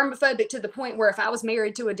 germophobic to the point where if I was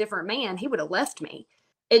married to a different man, he would have left me.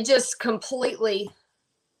 It just completely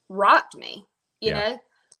rocked me, you know?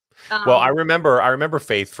 Well, I remember,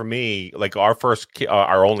 Faith, for me, like our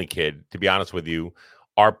our only kid, to be honest with you,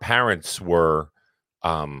 our parents were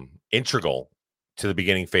integral to the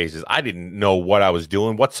beginning phases. I didn't know what I was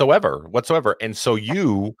doing whatsoever. And so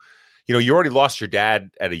you already lost your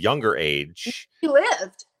dad at a younger age. He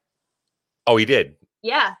lived. Oh, he did?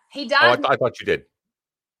 Yeah, he died. Oh, I thought you did.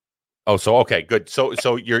 Oh, so okay, good.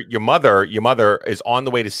 So your mother is on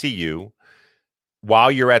the way to see you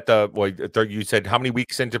while you're at you said how many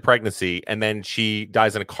weeks into pregnancy, and then she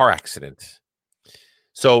dies in a car accident.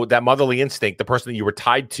 So that motherly instinct, the person that you were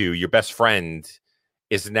tied to, your best friend,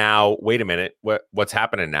 is now, wait a minute, what's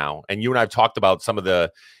happening now? And you and I have talked about some of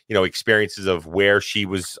the, experiences of where she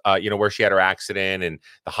was, where she had her accident and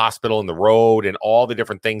the hospital and the road and all the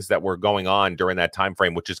different things that were going on during that time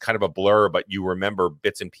frame, which is kind of a blur, but you remember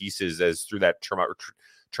bits and pieces as through that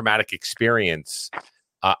traumatic experience.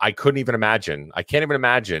 I couldn't even imagine. I can't even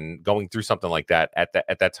imagine going through something like that at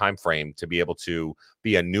that time frame, to be able to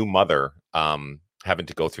be a new mother, having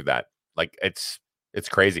to go through that. Like it's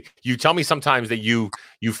crazy. You tell me sometimes that you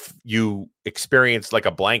experience like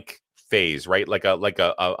a blank phase, right? Like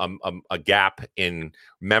a gap in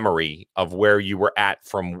memory of where you were at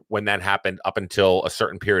from when that happened up until a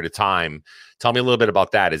certain period of time. Tell me a little bit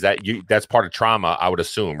about that. Is that that's part of trauma, I would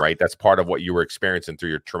assume, right? That's part of what you were experiencing through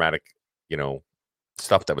your traumatic,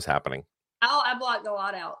 stuff that was happening. I blocked a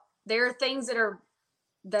lot out. There are things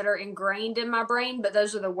that are ingrained in my brain, but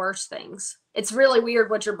those are the worst things. It's really weird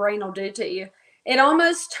what your brain will do to you. It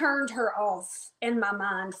almost turned her off in my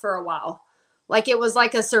mind for a while. Like it was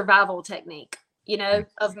like a survival technique,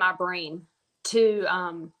 of my brain to,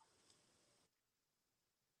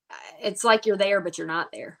 it's like you're there, but you're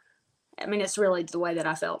not there. I mean, it's really the way that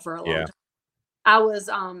I felt for a long time. I was,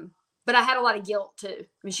 but I had a lot of guilt too. I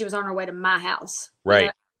mean, she was on her way to my house. Right.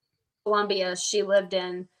 Columbia, she lived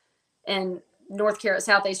in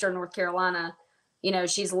southeastern North Carolina.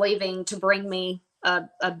 She's leaving to bring me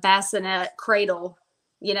a bassinet cradle,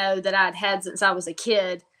 that I'd had since I was a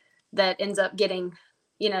kid, that ends up getting,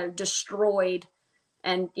 destroyed.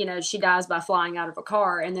 And, she dies by flying out of a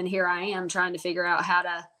car. And then here I am trying to figure out how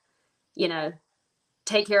to,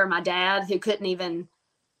 take care of my dad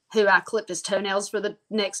who I clipped his toenails for the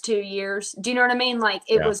next 2 years. Do you know what I mean? Like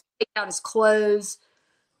it was taking out his clothes.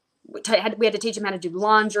 We had to teach him how to do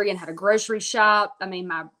laundry and how to grocery shop. I mean,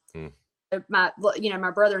 my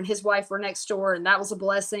brother and his wife were next door, and that was a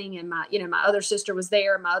blessing. And my other sister was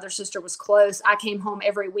there. My other sister was close. I came home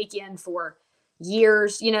every weekend for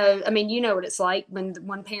years. I mean, what it's like when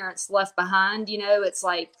one parent's left behind, it's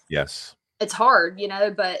like, yes, it's hard,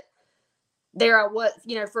 but there I was,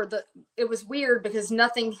 it was weird because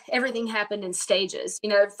everything happened in stages.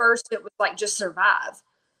 First it was like just survive.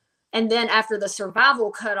 And then after the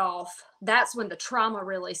survival cut off, that's when the trauma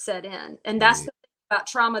really set in. And that's the thing about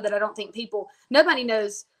trauma that I don't think nobody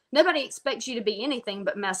knows. Nobody expects you to be anything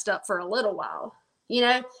but messed up for a little while,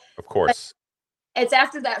 Of course. But it's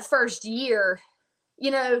after that first year,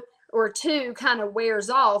 or two kind of wears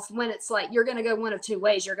off, when it's like, you're going to go one of two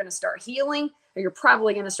ways. You're going to start healing, or you're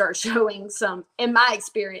probably going to start showing in my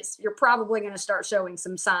experience, you're probably going to start showing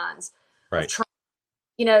some signs of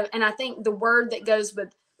trauma, and I think the word that goes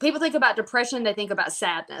with, people think about depression, they think about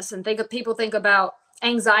sadness, and people think about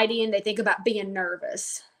anxiety, and they think about being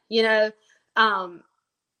nervous. When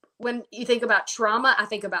you think about trauma, I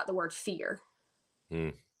think about the word fear.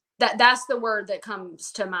 That's the word that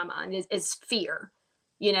comes to my mind is fear.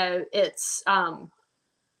 It's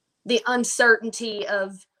the uncertainty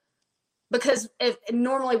of, because if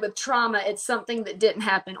normally with trauma, it's something that didn't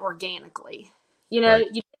happen organically.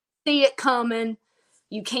 You see it coming.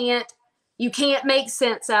 You can't make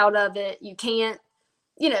sense out of it. You can't,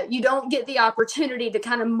 you don't get the opportunity to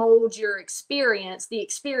kind of mold your experience. The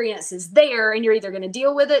experience is there, and you're either going to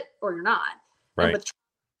deal with it or you're not. Right. And with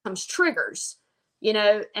trauma comes triggers,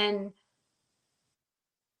 and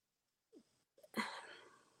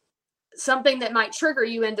something that might trigger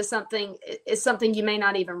you into something is something you may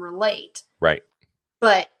not even relate. Right.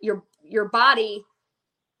 But your body,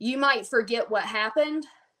 you might forget what happened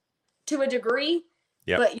to a degree.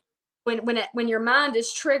 Yep. But when your mind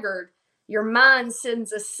is triggered, your mind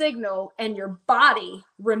sends a signal, and your body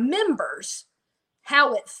remembers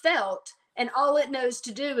how it felt, and all it knows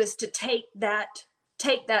to do is to take that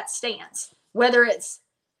stance, whether it's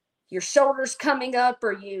your shoulders coming up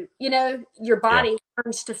or your body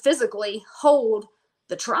learns to physically hold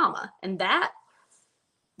the trauma, and that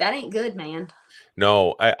ain't good, man.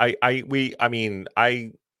 No, I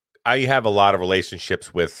have a lot of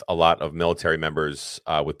relationships with a lot of military members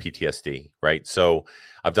with PTSD, right? So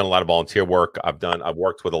I've done a lot of volunteer work. I've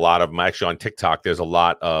worked with a lot of them. Actually, on TikTok, there's a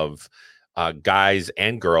lot of guys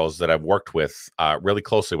and girls that I've worked with really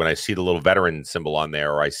closely. When I see the little veteran symbol on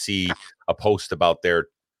there, or I see a post about their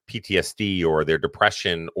PTSD or their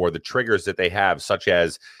depression or the triggers that they have, such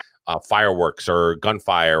as fireworks or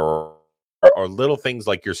gunfire or little things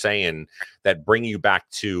like you're saying that bring you back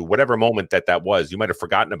to whatever moment that was you might have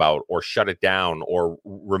forgotten about or shut it down or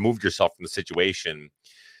removed yourself from the situation.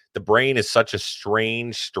 The brain is such a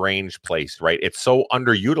strange place, right? It's so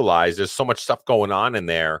underutilized. There's so much stuff going on in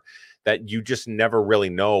there that you just never really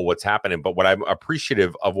know what's happening. But what I'm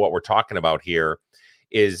appreciative of what we're talking about here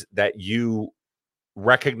is that you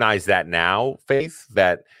recognize that now, Faith,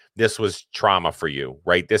 that this was trauma for you,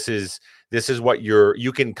 right? This is what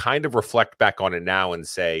you can kind of reflect back on it now and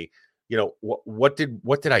say, you know, what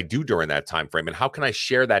did I do during that time frame, and how can I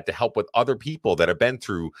share that to help with other people that have been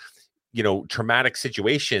through, you know, traumatic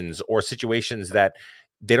situations or situations that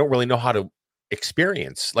they don't really know how to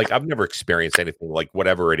experience. Like, I've never experienced anything like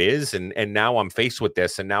whatever it is, and now I'm faced with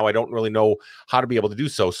this, and now I don't really know how to be able to do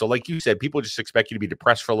so. So like you said, people just expect you to be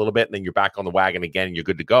depressed for a little bit and then you're back on the wagon again and you're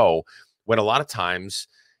good to go, when a lot of times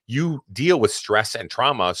you deal with stress and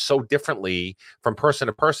trauma so differently from person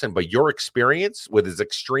to person, but your experience, with as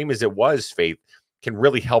extreme as it was, Faith, can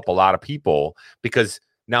really help a lot of people, because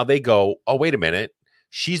now they go, oh, wait a minute,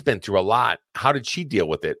 she's been through a lot. How did she deal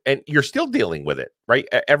with it? And you're still dealing with it, right?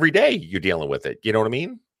 Every day you're dealing with it. You know what I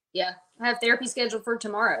mean? Yeah. I have therapy scheduled for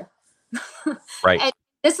tomorrow. Right. And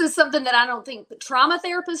this is something that I don't think trauma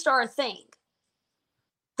therapists are a thing.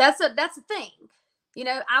 That's a thing. You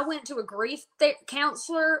know, I went to a grief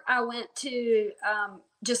counselor. I went to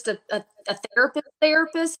just a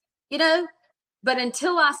therapist, you know, but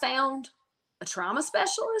until I found a trauma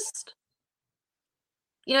specialist,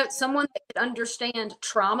 you know, someone that could understand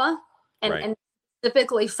trauma and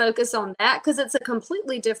specifically focus on that, because it's a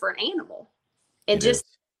completely different animal. It's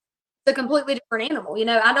a completely different animal. You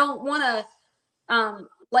know, I don't want to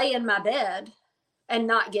lay in my bed and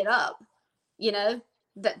not get up, you know.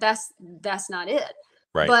 That's not it.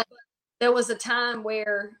 Right. But there was a time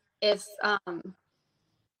where if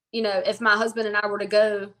you know, if my husband and I were to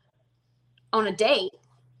go on a date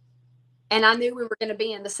and I knew we were going to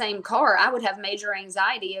be in the same car, I would have major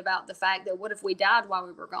anxiety about the fact that what if we died while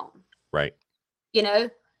we were gone? Right. You know,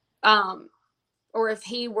 or if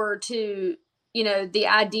he were to, you know, the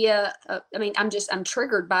idea of, I mean, I'm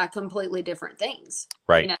triggered by completely different things.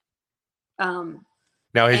 Right. You know?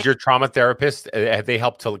 Now, has your trauma therapist, have they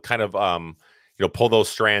helped to kind of, you know, pull those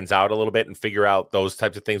strands out a little bit and figure out those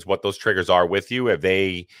types of things, what those triggers are with you? Has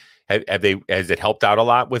it helped out a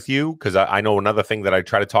lot with you? Because I know another thing that I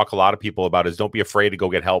try to talk a lot of people about is don't be afraid to go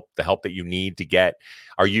get help, the help that you need to get.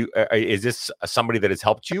 Is this somebody that has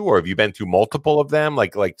helped you, or have you been through multiple of them?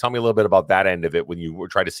 Like tell me a little bit about that end of it when you were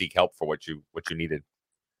trying to seek help for what you needed.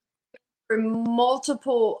 For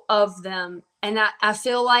multiple of them. And I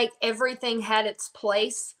feel like everything had its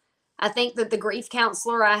place. I think that the grief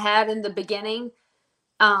counselor I had in the beginning,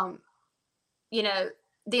 you know,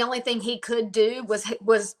 the only thing he could do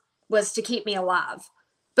was to keep me alive,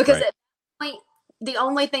 because at that point, the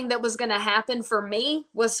only thing that was going to happen for me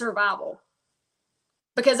was survival.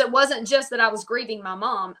 Because it wasn't just that I was grieving my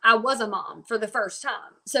mom. I was a mom for the first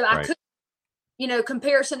time. So I could, you know,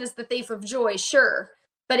 comparison is the thief of joy. Sure.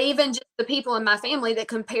 But even just the people in my family that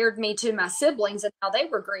compared me to my siblings and how they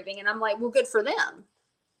were grieving. And I'm like, well, good for them.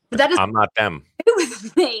 But that is I'm not them.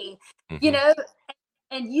 With me, you know,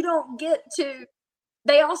 and you don't get to,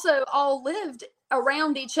 they also all lived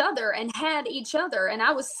around each other and had each other. And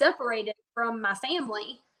I was separated from my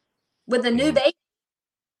family with a new baby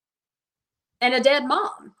and a dead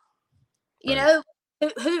mom. You know,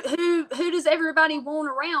 who does everybody want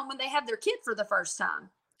around when they have their kid for the first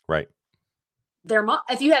time? Right. Their mom.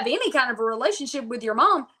 If you have any kind of a relationship with your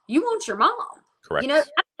mom, you want your mom. Correct. You know,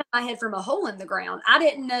 I had my head from a hole in the ground. I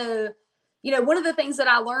didn't know, you know, one of the things that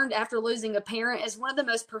I learned after losing a parent is one of the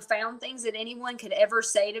most profound things that anyone could ever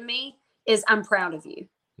say to me is, I'm proud of you.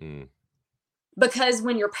 Because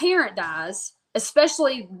when your parent dies,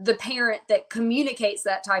 especially the parent that communicates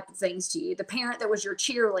that type of things to you, the parent that was your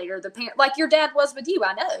cheerleader, the parent like your dad was with you,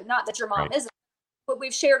 I know, not that your mom isn't, but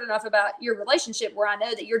we've shared enough about your relationship where I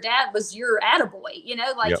know that your dad was your attaboy, you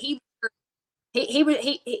know, like he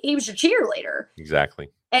was your cheerleader. Exactly.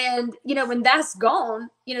 And, you know, when that's gone,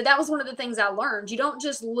 you know, that was one of the things I learned. You don't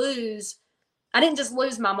just lose. I didn't just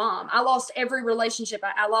lose my mom. I lost every relationship.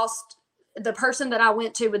 I lost the person that I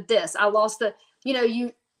went to with this. I lost you know,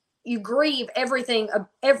 you grieve everything,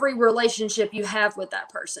 every relationship you have with that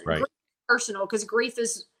person. Right. Grief is personal, because grief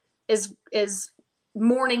is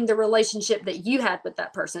mourning the relationship that you had with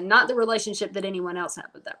that person, not the relationship that anyone else had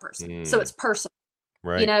with that person. So it's personal,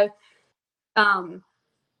 Right. you know?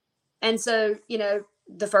 And so, you know,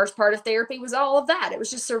 the first part of therapy was all of that. It was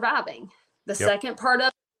just surviving. The second part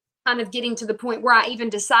of kind of getting to the point where I even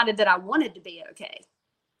decided that I wanted to be okay.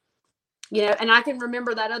 You know, and I can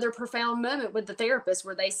remember that other profound moment with the therapist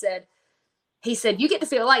where he said, you get to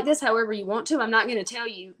feel like this however you want to. I'm not going to tell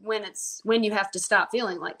you when you have to stop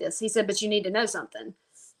feeling like this. He said, but you need to know something.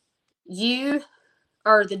 You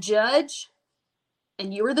are the judge,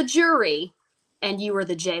 and you are the jury, and you are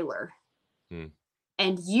the jailer.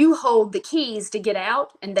 And you hold the keys to get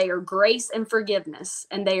out, and they are grace and forgiveness,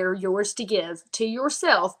 and they are yours to give to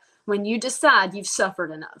yourself when you decide you've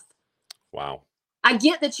suffered enough. Wow. I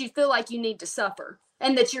get that you feel like you need to suffer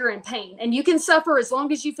and that you're in pain, and you can suffer as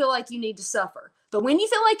long as you feel like you need to suffer. But when you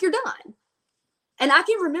feel like you're done, and I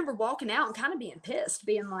can remember walking out and kind of being pissed,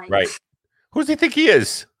 being like, right. Who does he think he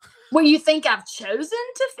is? Well, you think I've chosen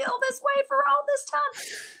to feel this way for all this time?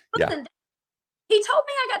 Listen, he told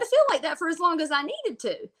me I got to feel like that for as long as I needed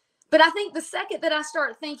to. But I think the second that I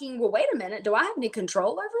start thinking, well, wait a minute, do I have any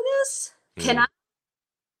control over this? Can I?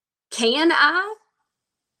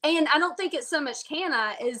 And I don't think it's so much can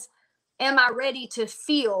I as am I ready to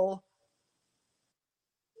feel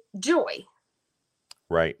joy?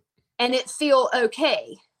 Right. And it feel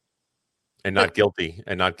okay. And not guilty.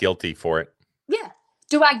 And not guilty for it. Yeah.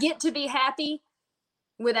 Do I get to be happy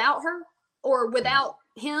without her, or without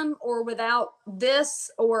him, or without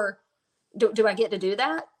this, or do I get to do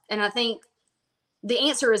that? And I think the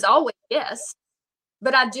answer is always yes.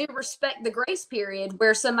 But I do respect the grace period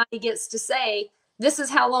where somebody gets to say, this is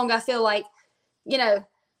how long I feel like, you know,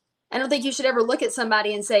 I don't think you should ever look at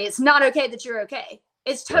somebody and say, it's not okay that you're okay.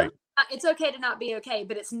 It's totally, it's okay to not be okay,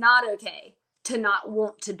 but it's not okay to not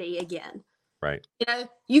want to be again. Right. You know,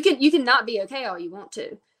 you can not be okay all you want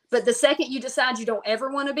to, but the second you decide you don't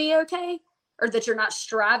ever want to be okay, or that you're not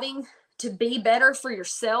striving to be better for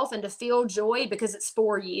yourself and to feel joy because it's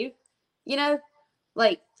for you, you know,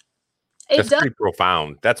 like that's pretty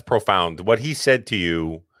profound. That's profound. What he said to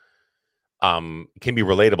you can be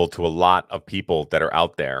relatable to a lot of people that are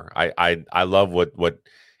out there. I love what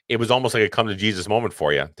it was almost like a come to Jesus moment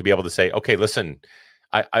for you to be able to say, okay, listen,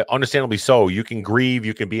 I understandably so. You can grieve.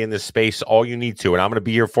 You can be in this space all you need to. And I'm going to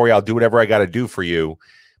be here for you. I'll do whatever I got to do for you.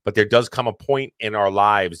 But there does come a point in our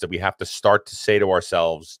lives that we have to start to say to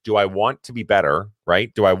ourselves, do I want to be better?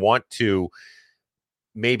 Right? Do I want to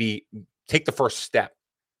maybe take the first step?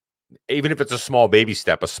 Even if it's a small baby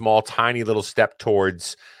step, a small, tiny little step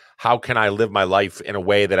towards how can I live my life in a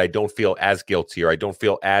way that I don't feel as guilty, or I don't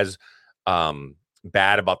feel as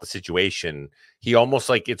bad about the situation. It's almost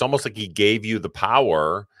like he gave you the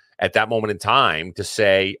power at that moment in time to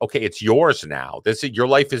say, okay, it's yours now. Your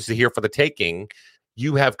life is here for the taking.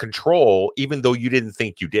 You have control, even though you didn't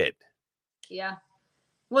think you did. Yeah.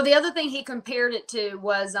 Well, the other thing he compared it to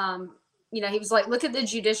was, you know, he was like, look at the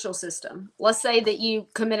judicial system. Let's say that you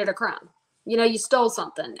committed a crime. You know, you stole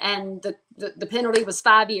something and the penalty was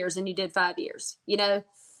 5 years and you did 5 years. You know,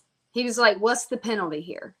 he was like, what's the penalty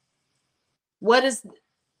here? What is,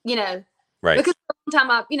 you know, right? Because one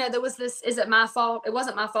time there was this, is it my fault? It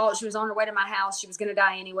wasn't my fault. She was on her way to my house. She was going to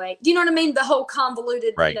die anyway. Do you know what I mean? The whole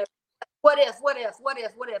convoluted, right. You know, what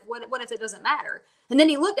if it doesn't matter? And then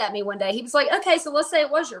he looked at me one day. He was like, okay, so let's say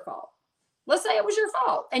it was your fault. Let's say it was your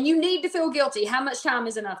fault and you need to feel guilty. How much time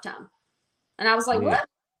is enough time? And I was like, what?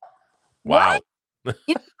 Wow. What?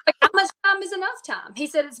 You know, like, how much time is enough time? He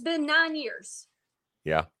said, it's been 9 years.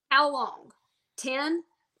 Yeah. How long? 10,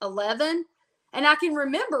 11? And I can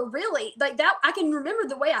remember really like that. I can remember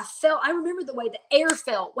the way I felt. I remember the way the air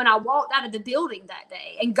felt when I walked out of the building that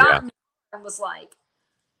day and got me and was like,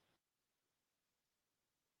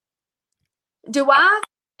 do I?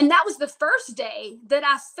 And that was the first day that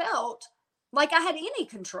I felt like I had any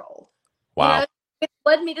control. Wow. You know, it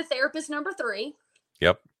led me to therapist number 3.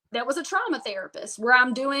 Yep. That was a trauma therapist where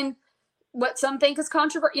I'm doing what some think is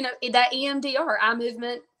controversial, you know, that EMDR, eye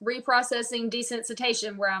movement reprocessing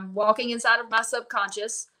desensitization, where I'm walking inside of my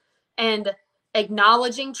subconscious and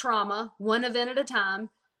acknowledging trauma one event at a time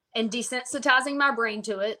and desensitizing my brain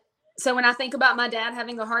to it. So when I think about my dad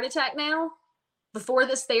having a heart attack now, before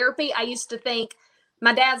this therapy, I used to think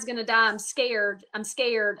my dad's going to die. I'm scared.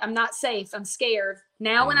 I'm not safe. I'm scared.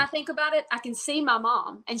 Now, when I think about it, I can see my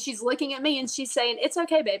mom and she's looking at me and she's saying, it's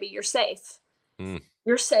okay, baby. You're safe.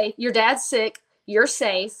 You're safe. Your dad's sick. You're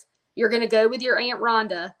safe. You're going to go with your Aunt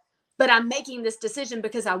Rhonda, but I'm making this decision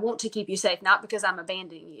because I want to keep you safe, not because I'm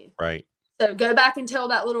abandoning you. Right. So go back and tell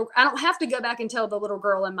that little, I don't have to go back and tell the little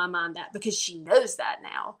girl in my mind that, because she knows that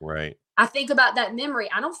now. Right. I think about that memory.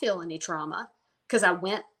 I don't feel any trauma because I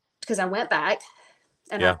went back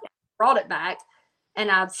and I brought it back, and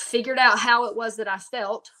I figured out how it was that I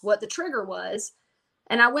felt, what the trigger was.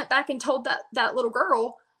 And I went back and told that little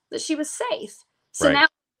girl that she was safe. So now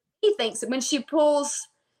he thinks that when she pulls,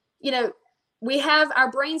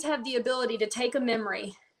 our brains have the ability to take a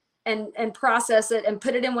memory and process it and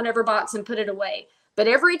put it in whatever box and put it away. But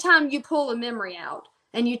every time you pull a memory out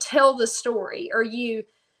and you tell the story, or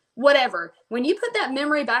whatever, when you put that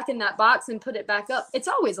memory back in that box and put it back up, it's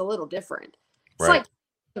always a little different. It's like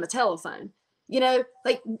on the telephone,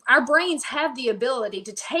 like our brains have the ability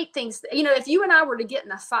to take things, if you and I were to get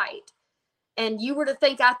in a fight and you were to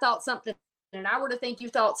think I thought something and I were to think you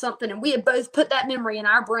thought something, and we had both put that memory in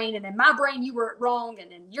our brain, and in my brain you were wrong,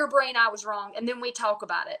 and in your brain I was wrong, and then we talk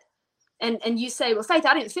about it. And you say, well, Faith,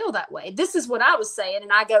 I didn't feel that way. This is what I was saying.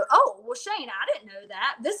 And I go, oh, well, Shane, I didn't know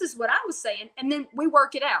that. This is what I was saying. And then we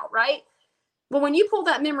work it out, right? Well, when you pull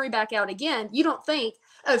that memory back out again, you don't think,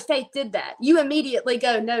 oh, Faith did that. You immediately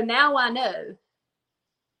go, no, now I know.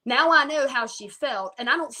 Now I know how she felt. And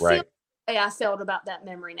I don't feel the way I felt about that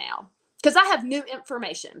memory now, because I have new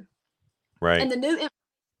information. Right. And the new information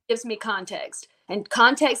gives me context. And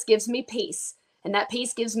context gives me peace. And that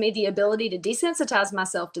peace gives me the ability to desensitize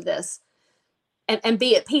myself to this. And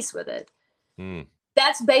be at peace with it.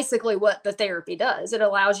 That's basically what the therapy does. It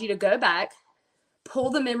allows you to go back, pull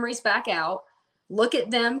the memories back out, look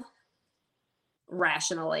at them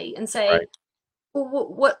rationally, and say,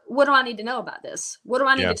 well, what do I need to know about this? What do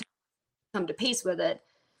I need to come to peace with it?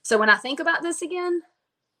 So when I think about this again,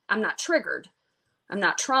 I'm not triggered. I'm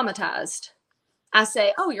not traumatized. I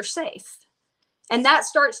say, oh, you're safe. And that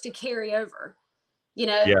starts to carry over,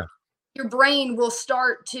 Your brain will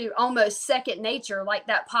start to almost second nature, like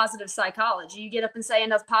that positive psychology. You get up and say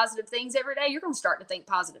enough positive things every day, you're going to start to think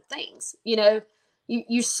positive things.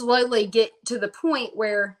 You slowly get to the point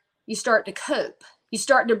where you start to cope. You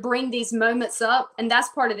start to bring these moments up, and that's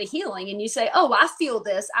part of the healing. And you say, oh, I feel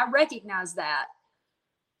this. I recognize that.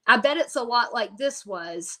 I bet it's a lot like this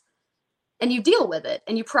was. And you deal with it,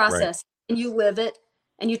 and you process, and you live it,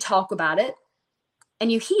 and you talk about it,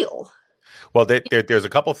 and you heal. Well, there's a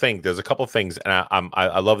couple things. And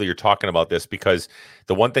I love that you're talking about this, because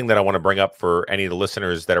the one thing that I want to bring up for any of the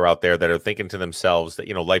listeners that are out there that are thinking to themselves that,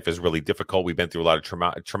 life is really difficult. We've been through a lot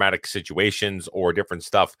of traumatic situations or different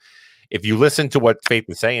stuff. If you listen to what Faith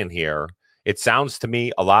is saying here, it sounds to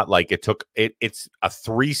me a lot like it's a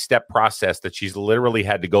 3-step process that she's literally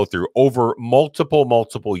had to go through over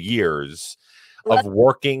multiple years of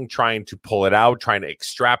working, trying to pull it out, trying to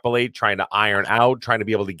extrapolate, trying to iron out, trying to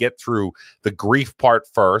be able to get through the grief part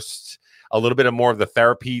first, a little bit of more of the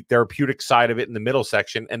therapeutic side of it in the middle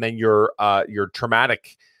section, and then your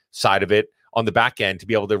traumatic side of it on the back end to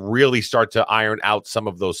be able to really start to iron out some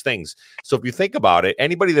of those things. So if you think about it,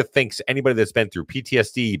 anybody that's been through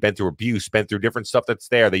PTSD, been through abuse, been through different stuff that's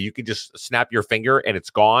there, that you can just snap your finger and it's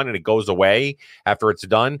gone and it goes away after it's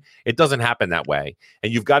done, it doesn't happen that way.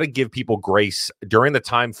 And you've got to give people grace during the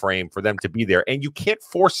time frame for them to be there. And you can't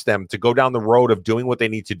force them to go down the road of doing what they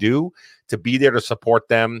need to do, to be there to support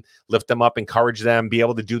them, lift them up, encourage them, be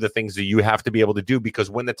able to do the things that you have to be able to do. Because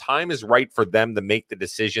when the time is right for them to make the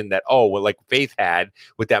decision that, like Faith had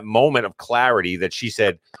with that moment of clarity that she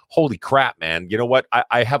said, holy crap, man, you know what?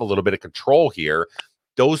 I have a little bit of control here.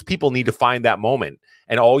 Those people need to find that moment.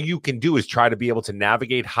 And all you can do is try to be able to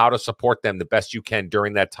navigate how to support them the best you can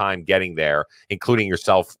during that time getting there, including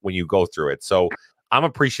yourself when you go through it. So I'm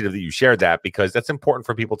appreciative that you shared that, because that's important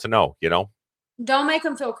for people to know, Don't make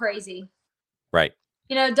them feel crazy. Right.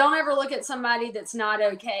 Don't ever look at somebody that's not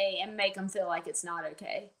okay and make them feel like it's not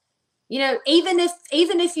okay. Even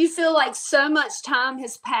if you feel like so much time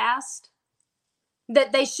has passed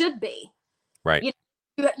that they should be. Right.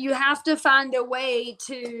 You have to find a way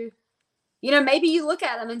to, maybe you look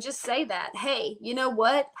at them and just say that, hey, you know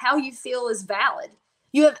what? How you feel is valid.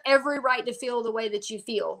 You have every right to feel the way that you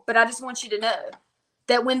feel. But I just want you to know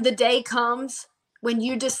that when the day comes, when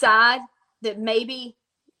you decide that maybe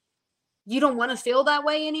you don't want to feel that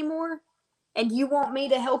way anymore, and you want me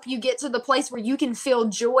to help you get to the place where you can feel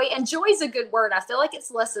joy. And joy is a good word. I feel like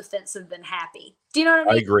it's less offensive than happy. Do you know what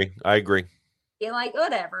I mean? I agree. You're like,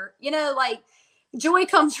 whatever. Joy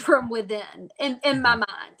comes from within in my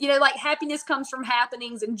mind. Like happiness comes from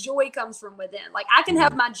happenings and joy comes from within. Like I can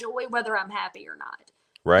have my joy whether I'm happy or not.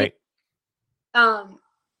 Right.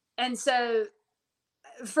 And so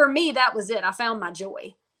for me, that was it. I found my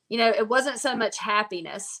joy. It wasn't so much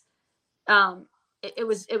happiness. It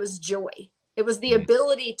was joy. It was the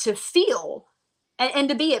ability to feel and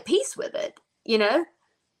to be at peace with it,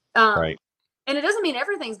 Right. And it doesn't mean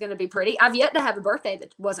everything's going to be pretty. I've yet to have a birthday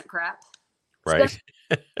that wasn't crap. Right.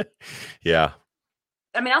 Yeah.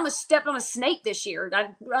 I mean, I almost stepped on a snake this year.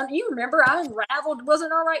 You remember, I unraveled,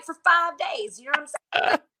 wasn't all right for 5 days. You know what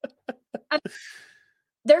I'm saying?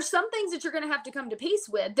 There's some things that you're going to have to come to peace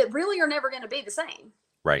with that really are never going to be the same.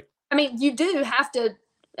 Right. I mean, you do have to,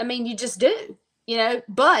 you just do,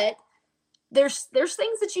 but there's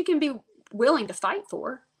things that you can be willing to fight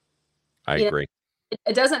for. I agree.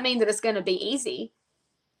 It doesn't mean that it's going to be easy.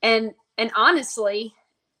 And honestly,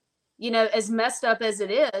 as messed up as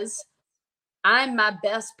it is, I'm my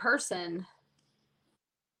best person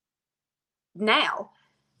now.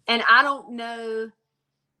 And I don't know.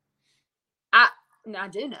 I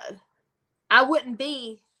do know. I wouldn't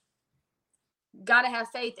be Gotta Have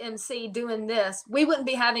Faith MC doing this. We wouldn't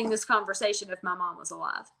be having this conversation if my mom was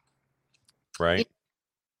alive. Right.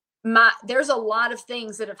 There's a lot of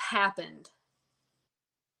things that have happened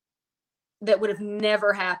that would have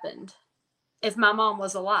never happened if my mom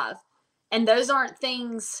was alive. And those aren't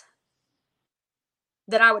things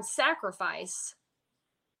that I would sacrifice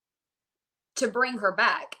to bring her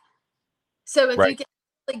back. So if you can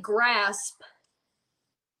really grasp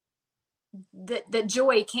that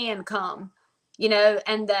joy can come,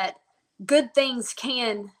 and that good things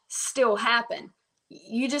can still happen,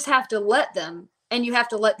 you just have to let them, and you have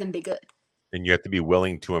to let them be good. And you have to be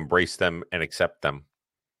willing to embrace them and accept them.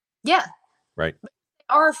 Yeah. Right. But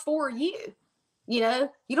they are for you. You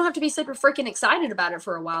don't have to be super freaking excited about it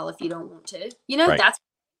for a while if you don't want to. That's,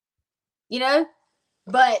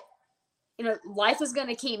 but, life is going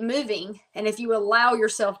to keep moving. And if you allow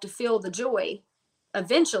yourself to feel the joy,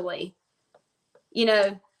 eventually,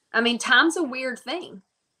 time's a weird thing.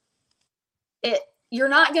 You're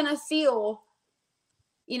not going to feel,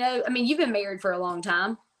 you've been married for a long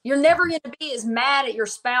time. You're never going to be as mad at your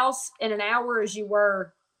spouse in an hour as you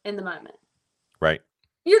were in the moment. Right.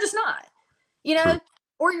 You're just not, True.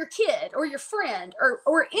 Or your kid or your friend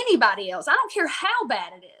or anybody else. I don't care how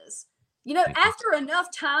bad it is. After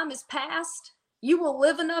enough time has passed, you will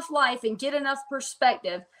live enough life and get enough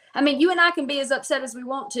perspective. You and I can be as upset as we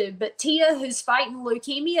want to, but Tia, who's fighting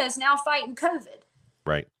leukemia, is now fighting COVID.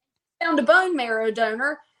 Right. Found a bone marrow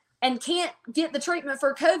donor and can't get the treatment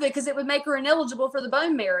for COVID because it would make her ineligible for the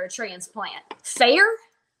bone marrow transplant. Fair?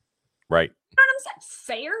 Right. You know what I'm saying?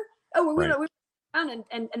 Fair? Oh, we down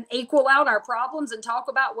and equal out our problems and talk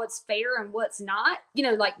about what's fair and what's not.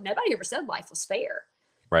 Nobody ever said life was fair.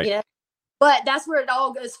 Right. But that's where it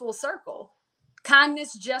all goes full circle.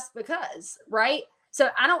 Kindness just because, right? So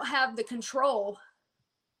I don't have the control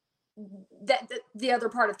that the other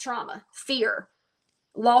part of trauma, fear,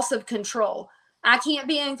 loss of control. I can't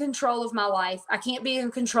be in control of my life. I can't be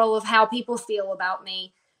in control of how people feel about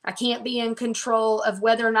me. I can't be in control of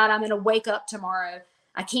whether or not I'm going to wake up tomorrow.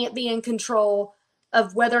 I can't be in control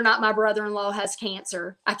of whether or not my brother-in-law has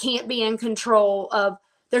cancer. I can't be in control of,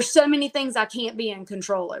 there's so many things I can't be in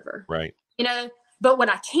control over. Right. But what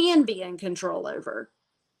I can be in control over,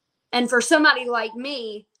 and for somebody like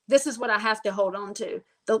me, this is what I have to hold on to.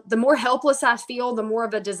 The more helpless I feel, the more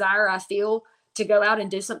of a desire I feel to go out and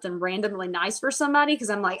do something randomly nice for somebody. Because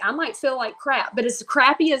I'm like, I might feel like crap, but as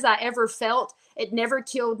crappy as I ever felt, it never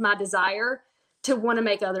killed my desire to want to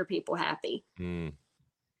make other people happy. Mm.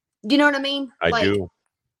 Do you know what I mean? I do.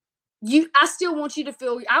 I still want you to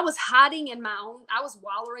feel, I was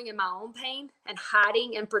wallowing in my own pain and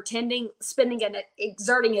hiding and pretending,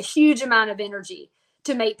 exerting a huge amount of energy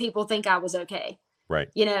to make people think I was okay. Right.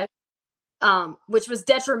 Which was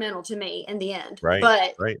detrimental to me in the end. Right.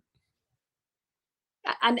 But right.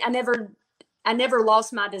 I never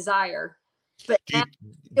lost my desire. But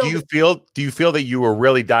do you feel that you were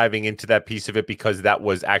really diving into that piece of it because that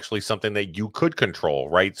was actually something that you could control,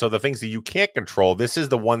 right? So the things that you can't control, this is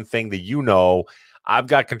the one thing that I've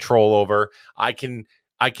got control over. I can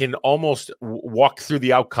almost walk through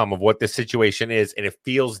the outcome of what this situation is, and it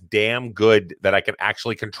feels damn good that I can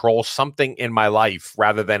actually control something in my life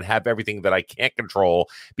rather than have everything that I can't control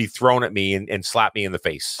be thrown at me and slap me in the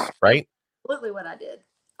face, right? Absolutely what I did.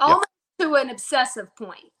 Almost to an obsessive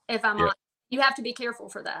point, if I'm honest. You have to be careful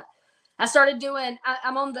for that. I started doing,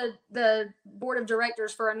 I'm on the board of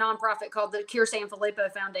directors for a nonprofit called the Cure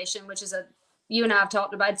Sanfilippo Foundation, which is you and I have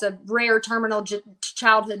talked about, it's a rare terminal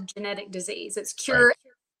childhood genetic disease. It's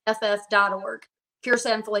cureff.org, Cure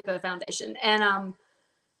Sanfilippo Foundation. And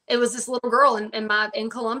it was this little girl in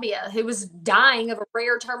Colombia who was dying of a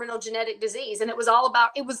rare terminal genetic disease. And it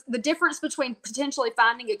was the difference between potentially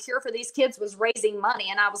finding a cure for these kids was raising money.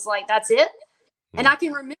 And I was like, that's it. And I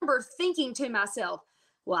can remember thinking to myself,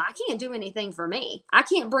 well, I can't do anything for me. I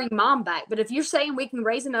can't bring mom back. But if you're saying we can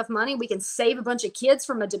raise enough money, we can save a bunch of kids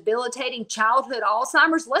from a debilitating childhood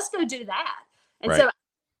Alzheimer's, let's go do that. And so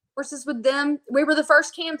versus with them, we were the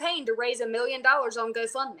first campaign to raise $1 million on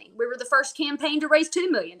GoFundMe. We were the first campaign to raise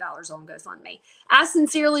 $2 million on GoFundMe. I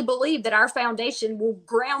sincerely believe that our foundation will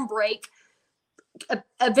groundbreak,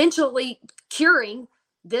 eventually curing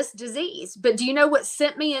this disease. But do you know what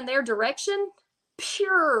sent me in their direction?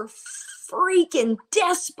 Pure freaking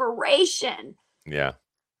desperation. Yeah.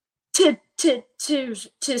 To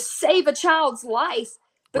save a child's life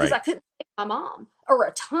because I couldn't save my mom or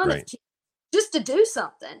a ton of kids just to do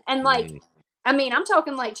something. And like, I mean, I'm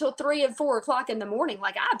talking like till 3 and 4 o'clock in the morning.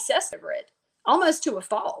 Like I obsessed over it almost to a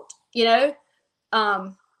fault, you know?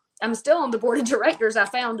 I'm still on the board of directors. I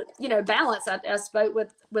found, you know, balance. I spoke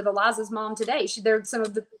with Eliza's mom today. They're some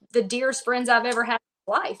of the dearest friends I've ever had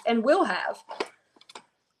in life and will have.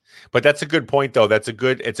 But that's a good point, though. It's a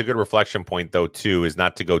good reflection point, though, too, is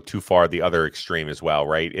not to go too far the other extreme as well,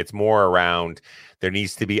 right? It's more around there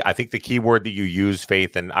needs to be, I think the key word that you use,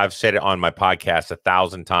 Faith, and I've said it on my podcast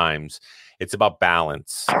 1,000 times, it's about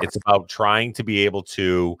balance. It's about trying to be able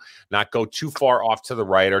to not go too far off to the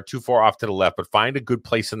right or too far off to the left, but find a good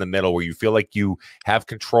place in the middle where you feel like you have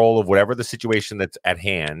control of whatever the situation that's at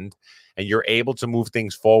hand. And you're able to move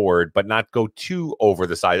things forward, but not go too over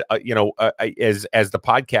the side. As the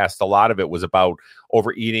podcast, a lot of it was about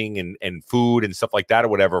overeating and food and stuff like that or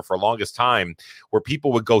whatever for the longest time, where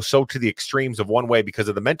people would go so to the extremes of one way because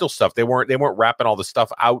of the mental stuff. They weren't wrapping all the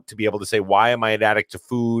stuff out to be able to say, why am I an addict to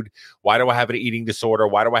food? Why do I have an eating disorder?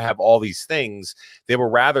 Why do I have all these things? They were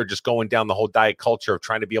rather just going down the whole diet culture of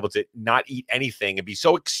trying to be able to not eat anything and be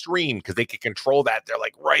so extreme because they could control that. They're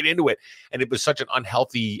like right into it. And it was such an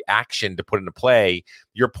unhealthy action to put into play.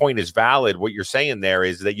 Your point is valid. What you're saying there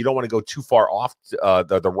is that you don't want to go too far off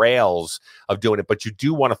the rails of doing it, but you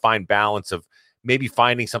do want to find balance of maybe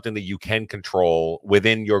finding something that you can control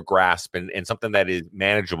within your grasp and something that is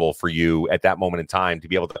manageable for you at that moment in time to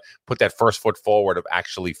be able to put that first foot forward of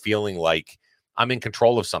actually feeling like I'm in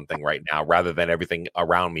control of something right now rather than everything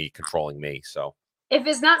around me controlling me. So if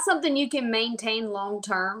it's not something you can maintain long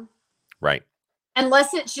term, right,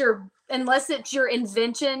 unless it's your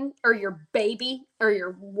invention or your baby or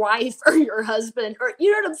your wife or your husband, or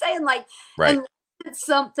you know what I'm saying? Like, right. Unless it's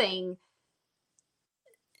something,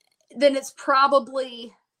 then it's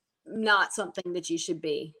probably not something that you should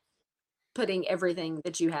be putting everything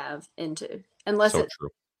that you have into, unless it's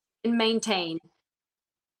maintained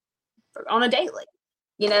on a daily,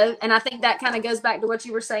 you know? And I think that kind of goes back to what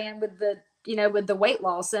you were saying with the weight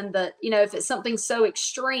loss and if it's something so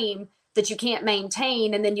extreme that you can't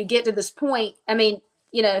maintain. And then you get to this point. I mean,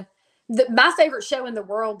 my favorite show in the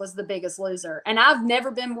world was The Biggest Loser. And I've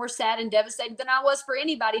never been more sad and devastated than I was for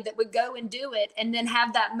anybody that would go and do it and then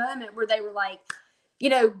have that moment where they were like,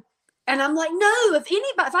 and I'm like, no, if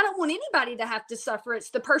I don't want anybody to have to suffer, it's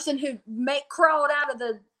the person who crawled out of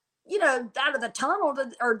the tunnel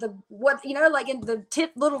like in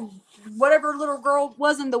the whatever little girl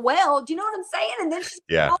was in the well. Do you know what I'm saying? And then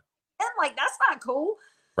like, that's not cool.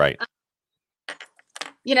 Right.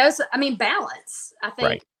 So I mean, balance, I think.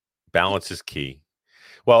 Right. Balance is key.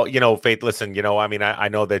 Well, Faith, listen, I mean, I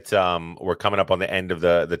know that we're coming up on the end of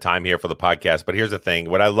the time here for the podcast, but here's the thing.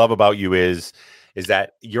 What I love about you is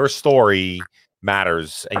that your story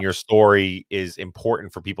matters and your story is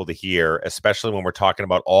important for people to hear, especially when we're talking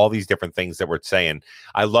about all these different things that we're saying.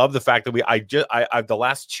 I love the fact that the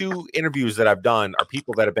last 2 interviews that I've done are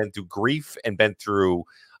people that have been through grief and been through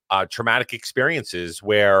traumatic experiences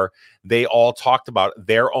where they all talked about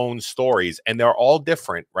their own stories, and they're all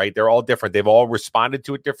different, right? They're all different. They've all responded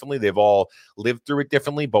to it differently. They've all lived through it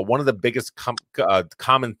differently. But one of the biggest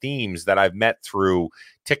common themes that I've met through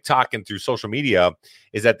TikTok and through social media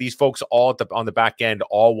is that these folks all on the back end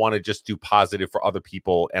all want to just do positive for other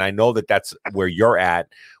people. And I know that that's where you're at,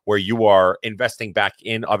 where you are investing back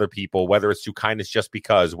in other people, whether it's through kindness just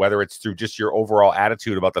because, whether it's through just your overall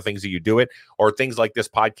attitude about the things that you do it, or things like this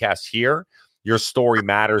podcast here. Your story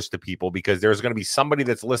matters to people because there's going to be somebody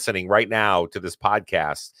that's listening right now to this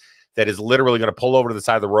podcast that is literally going to pull over to the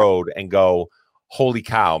side of the road and go, holy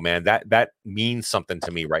cow, man, that means something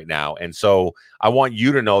to me right now. And so I want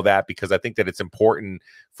you to know that, because I think that it's important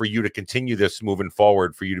for you to continue this moving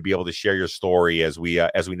forward, for you to be able to share your story as we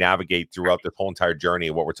navigate throughout the whole entire journey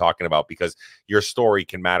of what we're talking about, because your story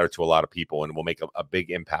can matter to a lot of people and will make a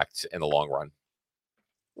big impact in the long run.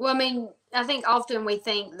 Well, I mean, I think often we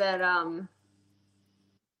think that,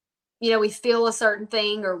 we feel a certain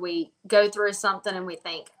thing or we go through something and we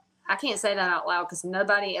think, I can't say that out loud because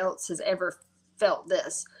nobody else has ever felt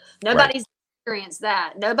this. Nobody's experienced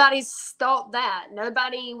that. Nobody's thought that.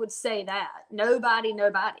 Nobody would say that. Nobody.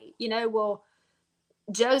 Well,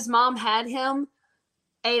 Joe's mom had him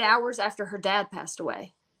 8 hours after her dad passed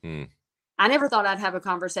away. I never thought I'd have a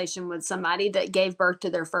conversation with somebody that gave birth to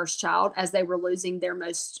their first child as they were losing their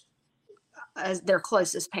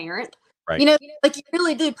closest parent. Right. Like you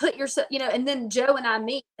really do put yourself, and then Joe and I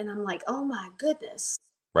meet and I'm like, oh my goodness.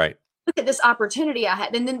 Right. Look at this opportunity I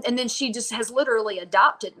had. And then she just has literally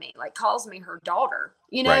adopted me, like calls me her daughter.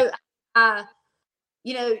 Right.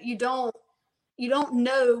 You don't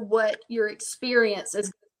know what your experience is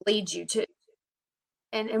going to lead you to.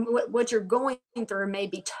 And what you're going through may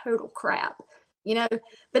be total crap, but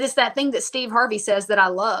it's that thing that Steve Harvey says that I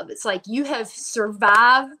love. It's like you have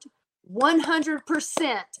survived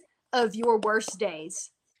 100% of your worst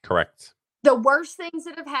days. Correct. The worst things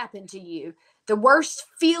that have happened to you, the worst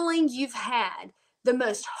feeling you've had, the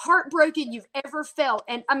most heartbroken you've ever felt.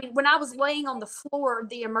 And I mean, when I was laying on the floor of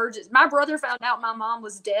the emergency, my brother found out my mom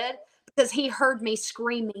was dead because he heard me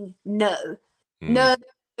screaming, no, no,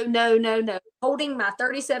 holding my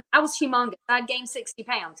 37. I was humongous. I gained 60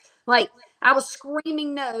 pounds. Like I was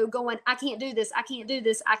screaming no, going, I can't do this. I can't do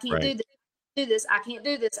this. I can't do this. Do this. I can't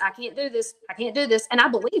do this. I can't do this. I can't do this. And I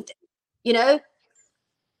believed it.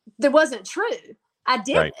 That wasn't true. I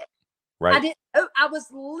did it. Right. I didn't. I was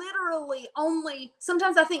literally only.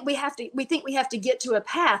 Sometimes I think we think we have to get to a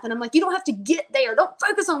path, and I'm like, you don't have to get there. Don't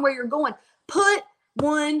focus on where you're going. Put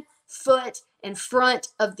one foot in front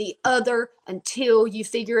of the other until you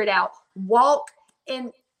figure it out. Walk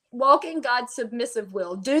in God's submissive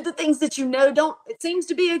will. Do the things that it seems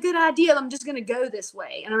to be a good idea. I'm just going to go this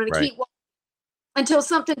way, and I'm going to keep walking until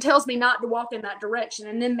something tells me not to walk in that direction,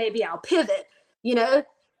 and then maybe I'll pivot.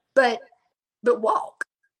 But walk.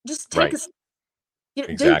 Just take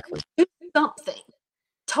exactly. Do something.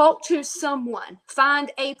 Talk to someone.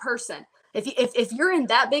 Find a person. If you're in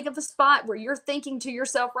that big of a spot where you're thinking to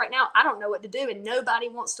yourself right now, I don't know what to do, and nobody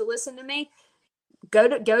wants to listen to me, go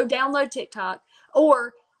download TikTok,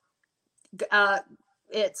 or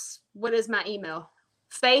what is my email?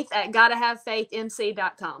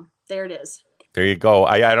 faith@gottahavefaithmc.com. There it is. There you go.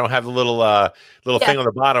 I don't have the little thing on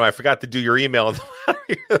the bottom. I forgot to do your email. I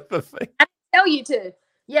didn't tell you to.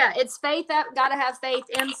 Yeah, it's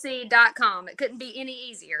faith@gottahavefaithmc.com. It couldn't be any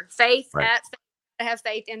easier.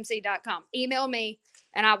 faith@gottahavefaithmc.com. Email me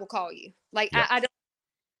and I will call you. Like I don't.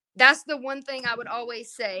 That's the one thing I would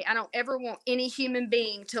always say. I don't ever want any human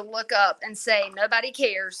being to look up and say, nobody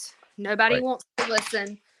cares. Nobody wants to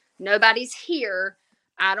listen. Nobody's here.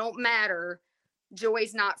 I don't matter.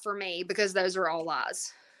 Joy's not for me, because those are all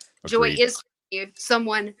lies. Agreed. Joy is for you.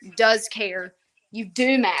 Someone does care. You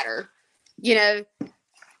do matter.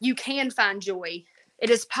 You can find joy. It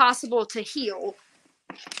is possible to heal,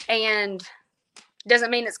 and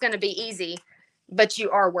doesn't mean it's going to be easy, but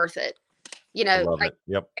you are worth it.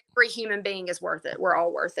 Every human being is worth it. We're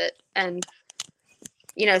all worth it. And,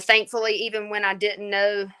 thankfully, even when I didn't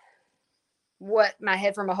know what my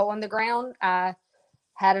head from a hole in the ground, I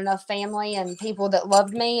had enough family and people that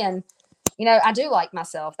loved me. And, I do like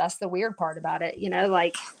myself. That's the weird part about it.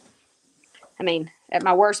 At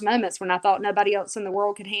my worst moments when I thought nobody else in the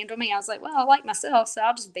world could handle me, I was like, well, I like myself, so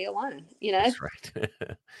I'll just be alone, That's right.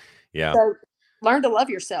 Yeah. So learn to love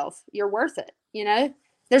yourself. You're worth it.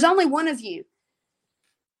 There's only one of you.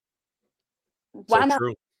 Why not?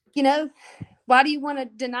 True. Why do you want to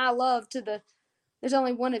deny love there's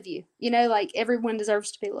only one of you, everyone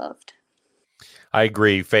deserves to be loved. I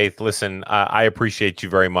agree, Faith. Listen, I appreciate you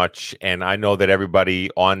very much, and I know that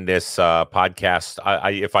everybody on this podcast,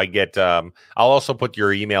 if I get, I'll also put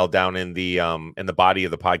your email down in the body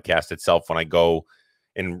of the podcast itself when I go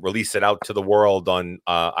and release it out to the world on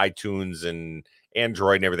iTunes and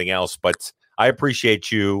Android and everything else. But I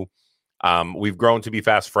appreciate you. We've grown to be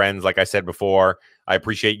fast friends, like I said before. I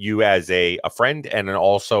appreciate you as a friend, and then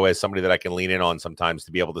also as somebody that I can lean in on sometimes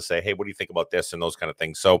to be able to say, hey, what do you think about this, and those kind of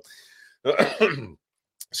things. So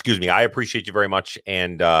excuse me. I appreciate you very much,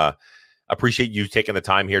 and appreciate you taking the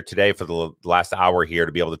time here today for the last hour here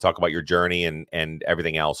to be able to talk about your journey and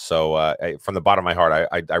everything else. So from the bottom of my heart,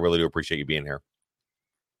 I really do appreciate you being here.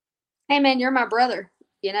 Hey man, you're my brother,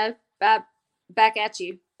 back at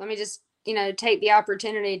you. Let me just, take the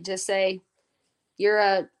opportunity to say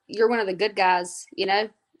you're one of the good guys,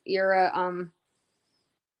 you're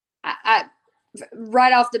I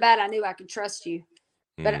right off the bat, I knew I could trust you,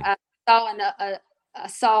 but I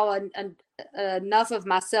saw enough of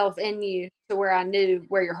myself in you to where I knew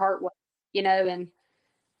where your heart was, and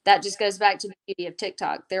that just goes back to the beauty of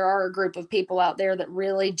TikTok. There are a group of people out there that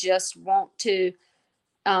really just want to,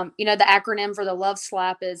 the acronym for the love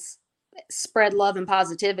slap is spread love and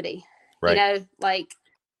positivity, Right. You know, like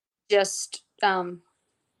just,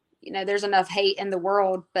 you know, there's enough hate in the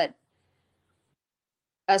world, but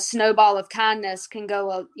a snowball of kindness can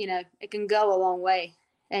go, you know, it can go a long way.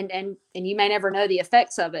 And you may never know the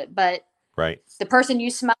effects of it, but Right. the person you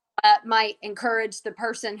smile at might encourage the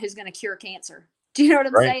person who's going to cure cancer. Do you know what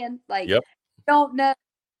I'm saying? Like, Yep. don't know,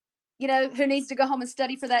 you know, who needs to go home and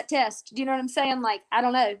study for that test. Do you know what I'm saying? Like, I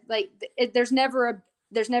don't know. Like, there's never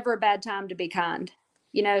a bad time to be kind.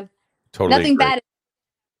 You know, Totally nothing agree. bad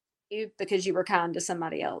you because you were kind to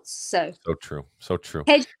somebody else. So true. So true.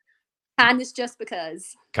 Hey, kindness just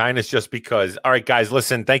because. Kindness just because. All right, guys,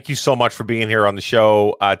 listen, thank you so much for being here on the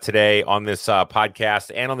show today on this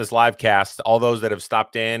podcast and on this live cast. All those that have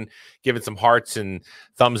stopped in, given some hearts and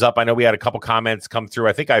thumbs up. I know we had a couple comments come through.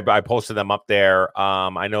 I think I posted them up there.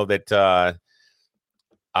 I know that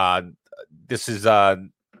this is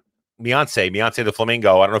Beyonce the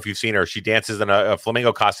Flamingo. I don't know if you've seen her. She dances in a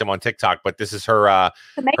flamingo costume on TikTok, but this is her.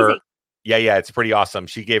 Amazing. Yeah, it's pretty awesome.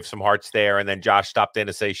 She gave some hearts there, and then Josh stopped in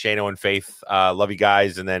to say, Shano and Faith, love you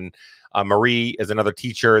guys. And then Marie is another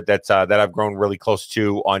teacher that I've grown really close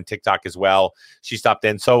to on TikTok as well. She stopped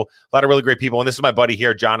in. So a lot of really great people. And this is my buddy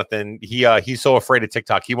here, Jonathan. He's so afraid of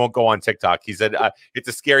TikTok. He won't go on TikTok. He said, it's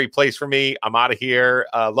a scary place for me. I'm out of here.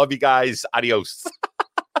 Love you guys. Adios.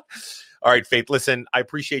 All right, Faith, listen, I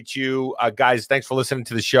appreciate you guys. Thanks for listening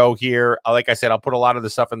to the show here. Like I said, I'll put a lot of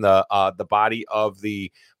the stuff in the body of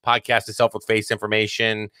the podcast itself with Faith's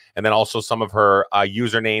information, and then also some of her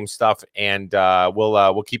username stuff. And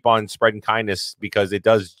we'll keep on spreading kindness, because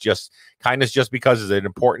kindness just because is an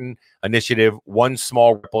important initiative. One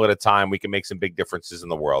small ripple at a time, we can make some big differences in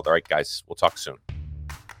the world. All right, guys, we'll talk soon.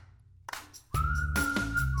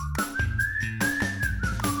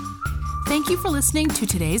 Thank you for listening to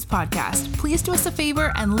today's podcast. Please do us a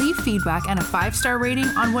favor and leave feedback and a 5-star rating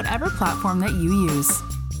on whatever platform that you use.